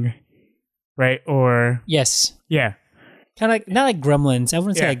eating, right? Or Yes. yeah, Kind of like, not like Gremlins. I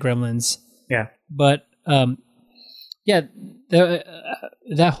wouldn't say Yeah. like Gremlins, yeah, but that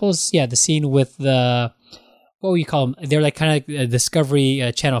whole the scene with the, what would you call them? They're like kind of like a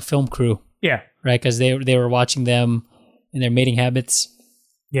Discovery Channel film crew, yeah, right? Because they were watching them and their mating habits,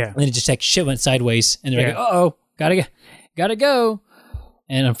 yeah. and then it just like shit went sideways, and they're Yeah. like, "Uh-oh, gotta go."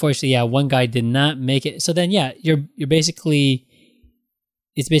 And unfortunately, one guy did not make it. So then, you're basically,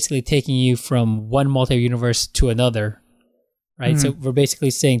 it's basically taking you from one multi-universe to another. Right, so we're basically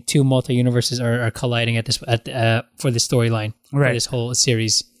saying two multi-universes are colliding for the storyline for Right. this whole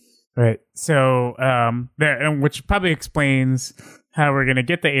series. Right. So, which probably explains how we're going to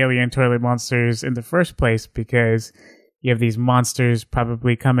get the alien toilet monsters in the first place, because you have these monsters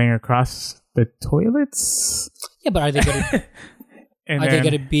probably coming across the toilets. Yeah, but are they going to And are they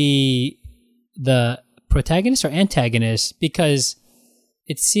going to be the protagonist or antagonist? Because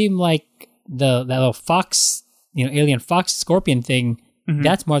it seemed like that little fox, alien fox scorpion thing,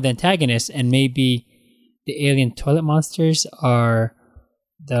 that's more the antagonist, and maybe the alien toilet monsters are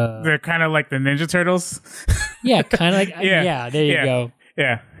they're kind of like the Ninja Turtles. yeah, kind of like Yeah. there you go.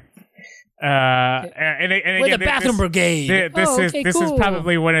 Yeah. And We're again, the bathroom brigade. This is cool.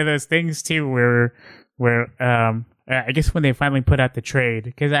 probably one of those things too, where I guess when they finally put out the trade,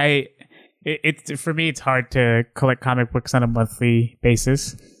 because for me it's hard to collect comic books on a monthly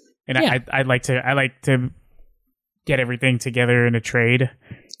basis, and Yeah. I like to get everything together in a trade,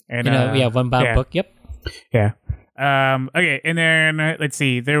 and one book. Yep. yeah. Okay, and then let's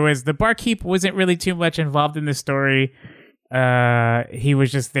see. There was the barkeep wasn't really too much involved in the story. He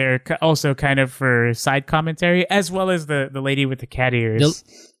was just there, also kind of for side commentary, as well as the lady with the cat ears.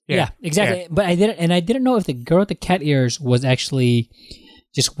 Yeah, exactly. Yeah. But I didn't know if the girl with the cat ears was actually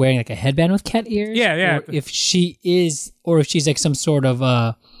just wearing like a headband with cat ears. Yeah. Or if she is, or if she's like some sort of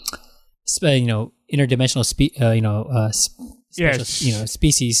interdimensional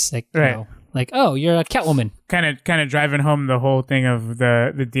species, like Right. like, oh, you're a Catwoman. Kind of driving home the whole thing of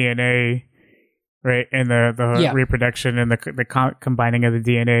the DNA, right, and the Yeah. reproduction and the combining of the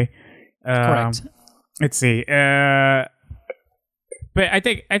DNA. Correct. Let's see. But I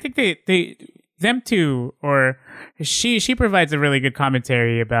think they them two, or she provides a really good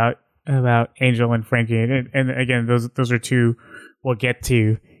commentary about Angel and Frankie, and again those are two we'll get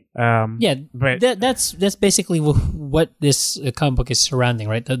to. But that's basically what this comic book is surrounding,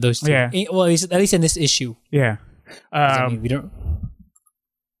 right? Those two. Yeah. Well, at least in this issue. Yeah. 'Cause, we don't.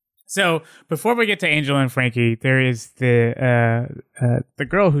 So before we get to Angel and Frankie, there is the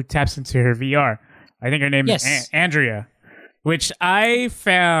girl who taps into her VR. I think her name is Andrea, which I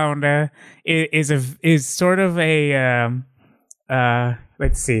found is sort of a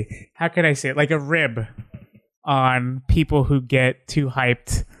let's see, how could I say it? Like a rib on people who get too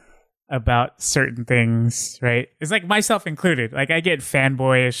hyped about certain things, right? It's like myself included. Like I get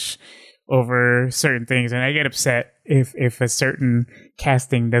fanboyish over certain things, and I get upset if a certain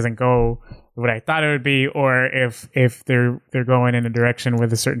casting doesn't go what I thought it would be, or if they're going in a direction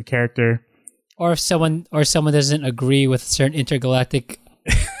with a certain character, Or if someone doesn't agree with a certain intergalactic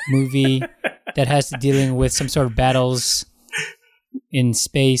movie that has to dealing with some sort of battles in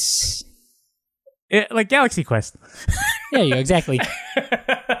space. like Galaxy Quest. Yeah, you exactly.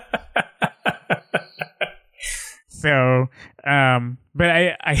 So, but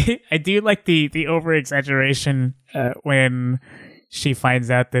I do like the over exaggeration when she finds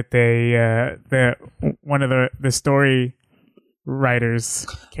out that one of the story writers,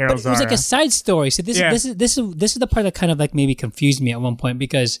 Carol But it was like Zara. a side story. So this is the part that kind of like maybe confused me at one point,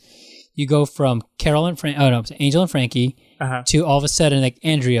 because you go from Angel and Frankie to all of a sudden like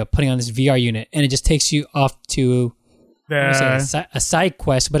Andrea putting on this VR unit, and it just takes you off to a side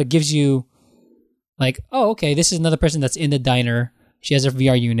quest, but it gives you like, oh, okay, this is another person that's in the diner. She has her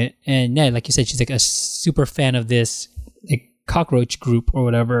VR unit, and like you said, she's like a super fan of this like cockroach group or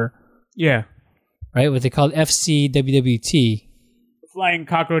whatever, Yeah. right? What they called FCWWT. Flying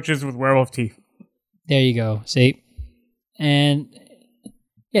cockroaches with werewolf teeth. There you go. See? And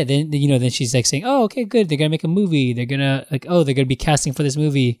yeah, then she's like saying, "Oh, okay, good. They're gonna make a movie. They're gonna they're gonna be casting for this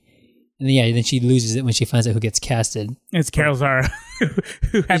movie." And then she loses it when she finds out who gets casted. It's Carol Zara.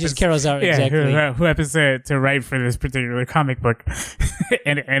 who happens, just Carol Zara, yeah, exactly. Who happens to write for this particular comic book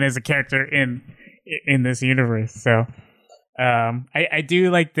and is a character in this universe. So I do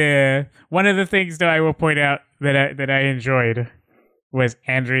like one of the things that I will point out that I enjoyed was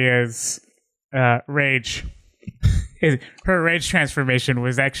Andrea's rage. Her rage transformation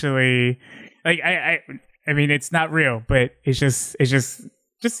was actually like I mean it's not real, but it's just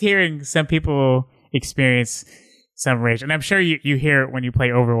hearing some people experience some rage, and I'm sure you hear it when you play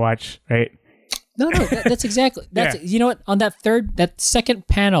Overwatch, right? No, that's exactly that's Yeah. You know what? On that second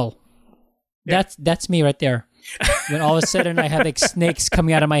panel, that's me right there. When all of a sudden I have like snakes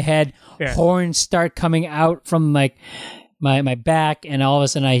coming out of my head, Yeah. horns start coming out from like my back, and all of a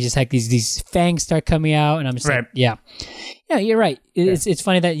sudden I just have these fangs start coming out, and I'm just Right. like, yeah, you're right. It's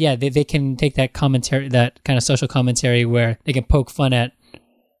funny that they can take that commentary, that kind of social commentary where they can poke fun at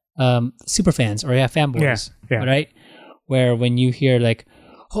super fans or fanboys, Yeah. right? Where when you hear like,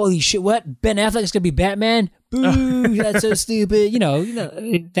 holy shit, what? Ben Affleck's gonna be Batman? Boo! That's so stupid. You know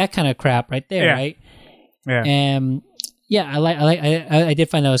that kind of crap right there, Yeah. right? Yeah. I did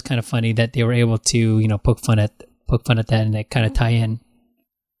find that was kind of funny that they were able to poke fun at that and that kind of tie in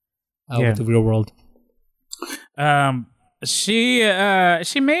with the real world. She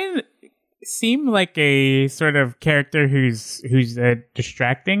made seem like a sort of character who's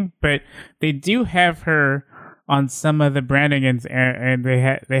distracting, but they do have her on some of the branding, and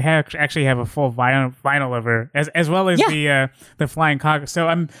they actually have a full vinyl of her as well as the flying cock. So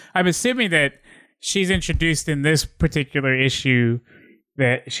I'm assuming that she's introduced in this particular issue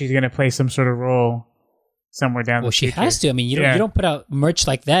that she's going to play some sort of role somewhere down. Well, the she future. has to. I mean, you don't put out merch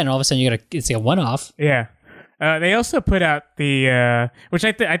like that, and all of a sudden it's a one-off. Yeah. They also put out the which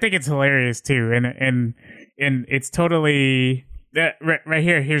I think it's hilarious too, and it's totally right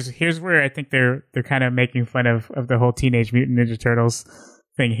here. Here's where I think they're kind of making fun of the whole Teenage Mutant Ninja Turtles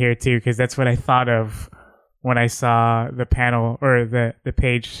thing here too, because that's what I thought of when I saw the panel or the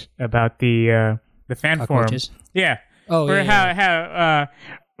page about the fan Cockroaches? forum. Yeah. Oh, Where yeah. how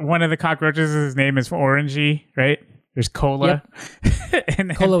one of the cockroaches, his name is Orangey, right? There's Cola. and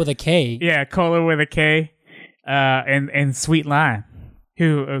then, Cola with a K. Yeah, Cola with a K. And Sweet Lime,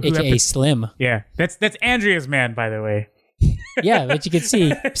 who AKA Slim. Yeah, that's Andrea's man, by the way. Yeah, but you can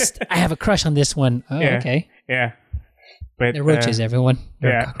see, psst, I have a crush on this one. Oh, Yeah. okay. Yeah, but They're roaches, everyone.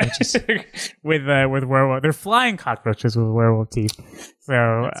 They're yeah, cockroaches. with werewolf. They're flying cockroaches with werewolf teeth.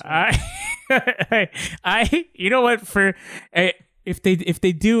 So I you know what, for if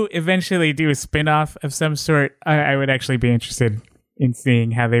they do eventually do a spin-off of some sort, I would actually be interested in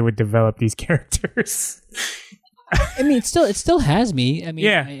seeing how they would develop these characters. I mean, it still has me. I mean,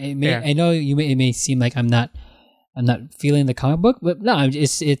 Yeah, I know it may seem like I'm not feeling the comic book, but no,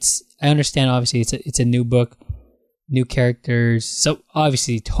 it's. I understand. Obviously, it's a new book, new characters, so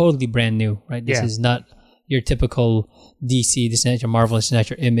obviously totally brand new, right? This is not your typical DC. This is not your Marvel. This is not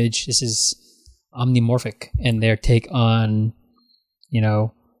your Image. This is omnimorphic, and their take on,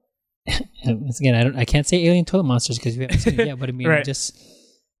 once again, I can't say alien toilet monsters because we haven't seen it yet, but I mean, Right.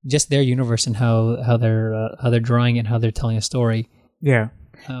 just their universe and how they're drawing it and how they're telling a story. Yeah.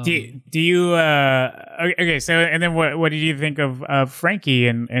 Do you okay? So and then what did you think of Frankie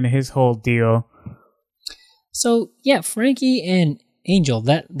and his whole deal? So yeah, Frankie and Angel,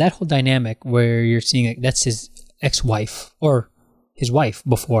 that whole dynamic where you're seeing that's his ex-wife or his wife from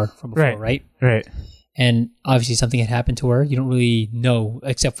before, right? Right. And obviously something had happened to her. You don't really know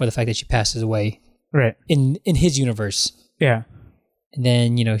except for the fact that she passes away. Right. In his universe. Yeah. And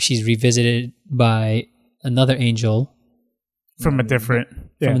then, she's revisited by another angel. From a different.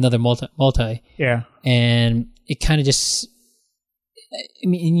 From another multi. Yeah. And it kind of just, I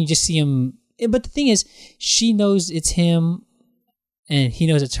mean, and you just see him. But the thing is, she knows it's him and he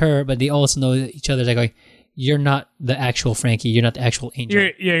knows it's her, but they also know each other. They're like, you're not the actual Frankie. You're not the actual angel.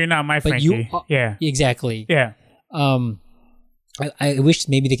 You're not my But Frankie. Yeah. Exactly. Yeah. I wish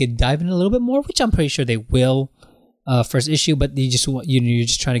maybe they could dive in a little bit more, which I'm pretty sure they will. First issue, but you just want you're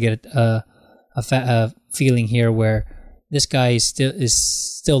just trying to get a feeling here where this guy is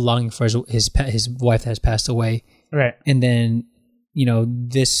still longing for his wife that has passed away, right? And then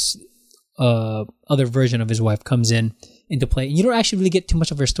this other version of his wife comes into play. You don't actually really get too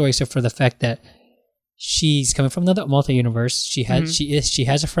much of her story except for the fact that she's coming from another multi-universe. She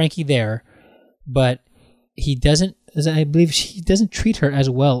has a Frankie there, but he doesn't I believe he doesn't treat her as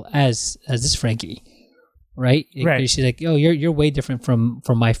well as this Frankie, right? Right. She's like, oh, you're way different from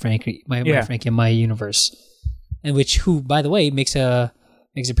my Frankie, my Frankie in my universe, and who, by the way, makes an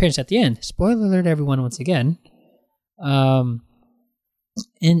appearance at the end. Spoiler alert, everyone, once again. And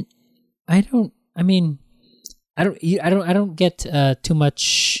I don't get too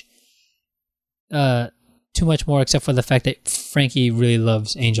much more, except for the fact that Frankie really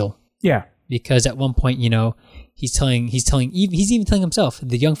loves Angel. Yeah. Because at one point, he's even telling himself,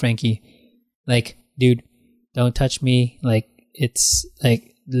 the young Frankie, like, dude, don't touch me. Like, it's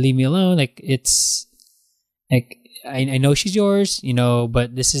like, leave me alone. Like, it's like, I know she's yours,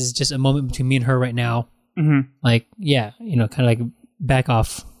 but this is just a moment between me and her right now. Mm-hmm. Like, yeah, kind of like back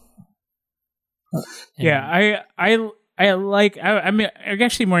off. Yeah, I'm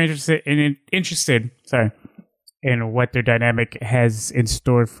actually more interested in what their dynamic has in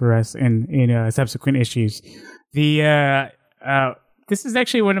store for us in subsequent issues. This is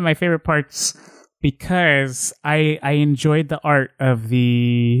actually one of my favorite parts because I enjoyed the art of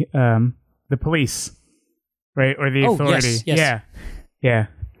the police, right, or the authority. Yes. Yeah.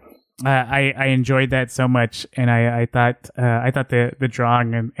 I enjoyed that so much, and I thought the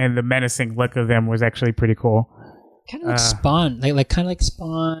drawing and the menacing look of them was actually pretty cool. Kind of like Spawn, kind of like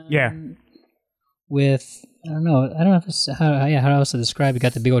Spawn. Yeah. With I don't know if it's how else to describe it.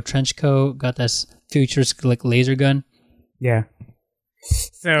 Got the big old trench coat, got this futuristic like laser gun. Yeah.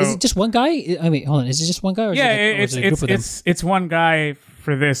 So is it just one guy? I mean, hold on, is it just one guy? Or is it a group of them? It's one guy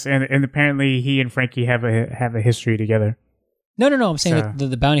for this, and apparently he and Frankie have a history together. No. I'm saying like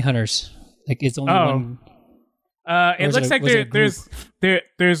the bounty hunters. Like it's only one. It looks like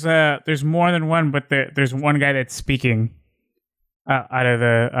there's more than one, but there's one guy that's speaking out of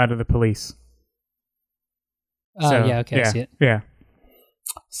the police. Yeah, okay, I see it. Yeah.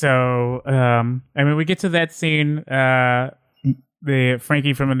 So, we get to that scene. The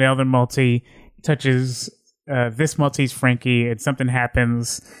Frankie from the Northern Multi touches this Multi's Frankie, and something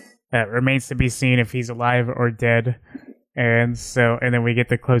happens. Remains to be seen if he's alive or dead. And then we get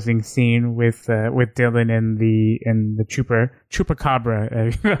the closing scene with Dylan and the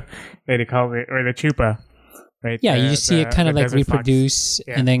Chupacabra, they call it, or the Chupa, right? Yeah, you just see it kind of like reproduce,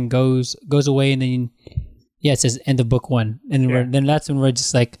 and then goes away, and then it says end of book 1, and then that's when we're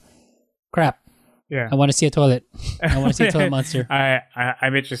just like, crap. Yeah, I want to see a toilet. I want to see a toilet monster.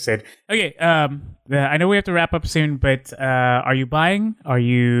 I'm interested. Okay, I know we have to wrap up soon, but are you buying? Are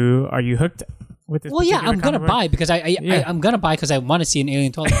you hooked? Well, yeah, I'm gonna buy because I'm gonna buy because I want to see an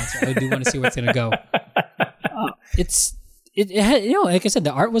alien toilet monster. I do want to see where it's gonna go. It had, like I said,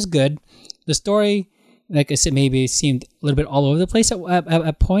 the art was good. The story, like I said, maybe seemed a little bit all over the place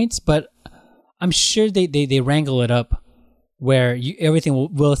at points, but I'm sure they wrangle it up where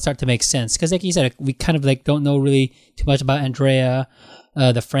everything will start to make sense. Because, like you said, we kind of like don't know really too much about Andrea,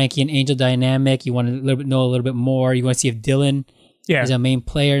 the Frankie and Angel dynamic. You want to know a little bit more. You want to see if Dylan is a main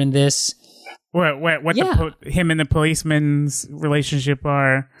player in this. What him and the policeman's relationship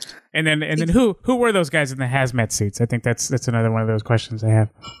are, and then who were those guys in the hazmat suits? I think that's another one of those questions I have.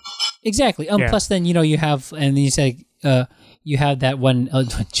 Exactly. Plus, then you have, and you say you have that one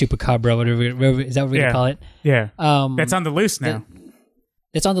chupacabra, whatever is that what we call it? Yeah. That's on the loose now.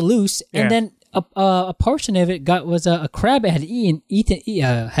 It's on the loose, and then a portion of it was a crab that had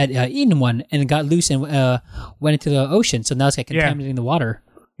eaten one and got loose and went into the ocean. So now it's like contaminating the water.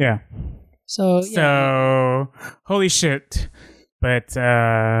 Yeah. So holy shit! But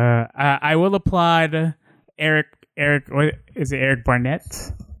I will applaud Eric. What is it? Eric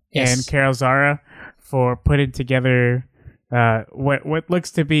Barnett and Carol Zara for putting together what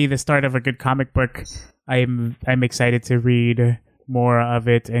looks to be the start of a good comic book. I'm excited to read more of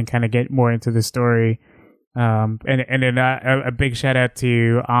it and kind of get more into the story. And then a big shout out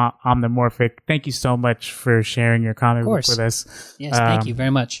to Omnimorphic. Thank you so much for sharing your comic book with us. Yes, thank you very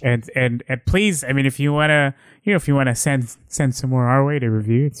much. And please, I mean, if you wanna send some more our way to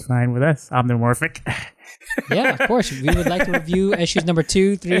review, it's fine with us. Omnimorphic. Yeah, of course. We would like to review issues number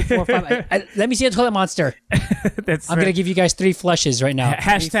 2, 3, 4, 5. Let me see a toilet monster. I'm gonna give you guys 3 flushes right now.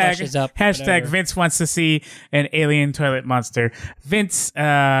 Hashtag Vince wants to see an alien toilet monster. Vince.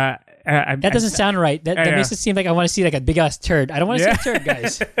 That doesn't sound right. That makes it seem like I want to see like a big ass turd. I don't want to see a turd,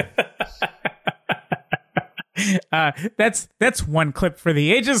 guys. That's one clip for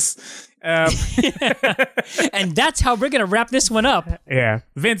the ages. And that's how we're gonna wrap this one up. Yeah,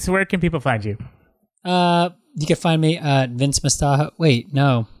 Vince, where can people find you? You can find me at Vince Mustajo. Wait,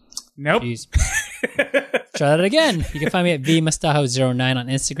 no. Nope. Jeez. Try that again. You can find me at vmustajo09 on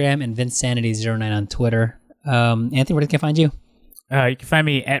Instagram and vincesanity09 on Twitter. Anthony, where can I find you? You can find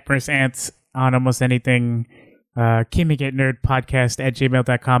me at Bruce Ants on almost anything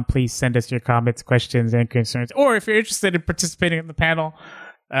keepingitnerdpodcast@gmail.com. Please send us your comments, questions, and concerns. Or if you're interested in participating in the panel,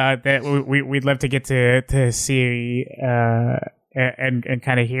 that we'd love to get to see and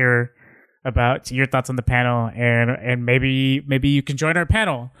kind of hear about your thoughts on the panel, and maybe you can join our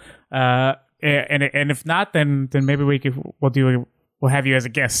panel. And if not, then maybe we'll have you as a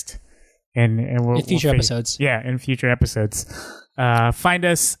guest, and we'll In future episodes. Yeah, in future episodes. Find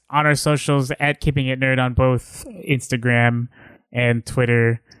us on our socials at Keeping It Nerd on both Instagram and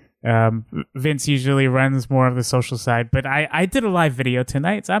Twitter. Vince usually runs more of the social side, but I did a live video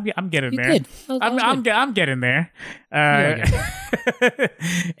tonight, so I'm getting there. Did. I'm getting there.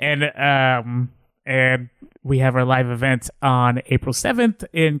 And we have our live event on April 7th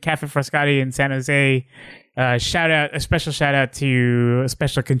in Cafe Frascati in San Jose. A special shout out to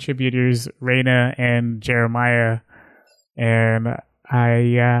special contributors Raina and Jeremiah. And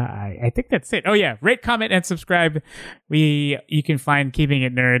I think that's it. Oh yeah, rate, comment, and subscribe. You can find Keeping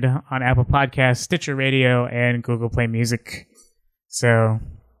It Nerd on Apple Podcasts, Stitcher Radio, and Google Play Music. So,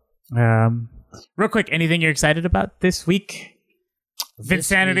 real quick, anything you're excited about this week?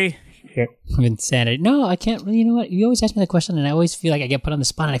 Vinsanity. Yeah. Insanity. No, I can't really. You know what? You always ask me that question, and I always feel like I get put on the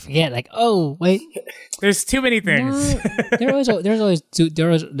spot, and I forget. Like, oh wait, there's too many things. No,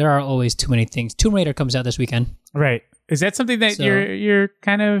 there are always too many things. Tomb Raider comes out this weekend. Right. Is that something that you're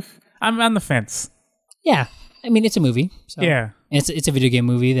kind of? I'm on the fence. Yeah, I mean it's a movie. So yeah, it's a video game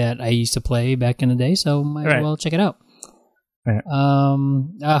movie that I used to play back in the day, so might as well check it out. Right. How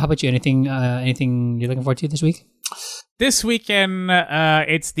about you? Anything you're looking forward to this week? This weekend,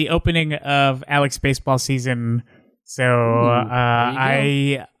 it's the opening of Alex baseball season. So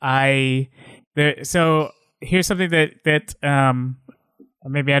so here's something that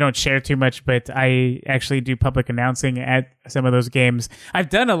maybe I don't share too much, but I actually do public announcing at some of those games. I've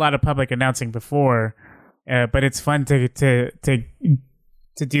done a lot of public announcing before, but it's fun to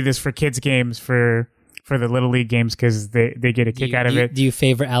do this for kids games for the Little League games because they get a kick out of it. Do you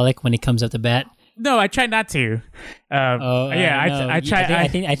favor Alec when he comes up to bat? No, I try not to. I try.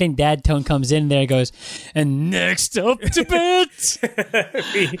 I think Dad Tone comes in there and goes, and next up to bat,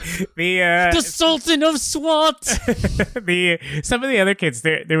 the Sultan of SWAT. Some of the other kids.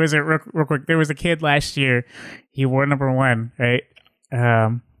 There was real quick. There was a kid last year. He wore number 1, right?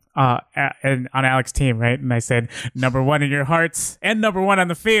 And on Alex's team, right? And I said, number 1 in your hearts and number 1 on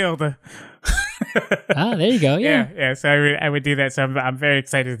the field. There you go. Yeah. So I would do that. So I'm very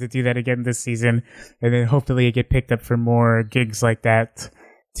excited to do that again this season, and then hopefully I get picked up for more gigs like that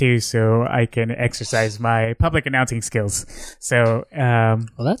too, so I can exercise my public announcing skills. So,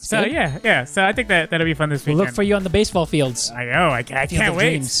 that's good. Yeah. So I think that'll be fun this weekend. We'll look for you on the baseball fields. I know. I can't wait.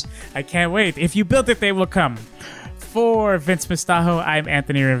 Dreams. I can't wait. If you build it, they will come. For Vince Mustajo, I'm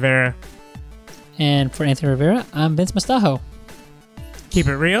Anthony Rivera. And for Anthony Rivera, I'm Vince Mustajo. Keep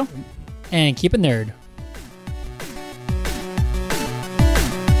it real. And keep it nerd.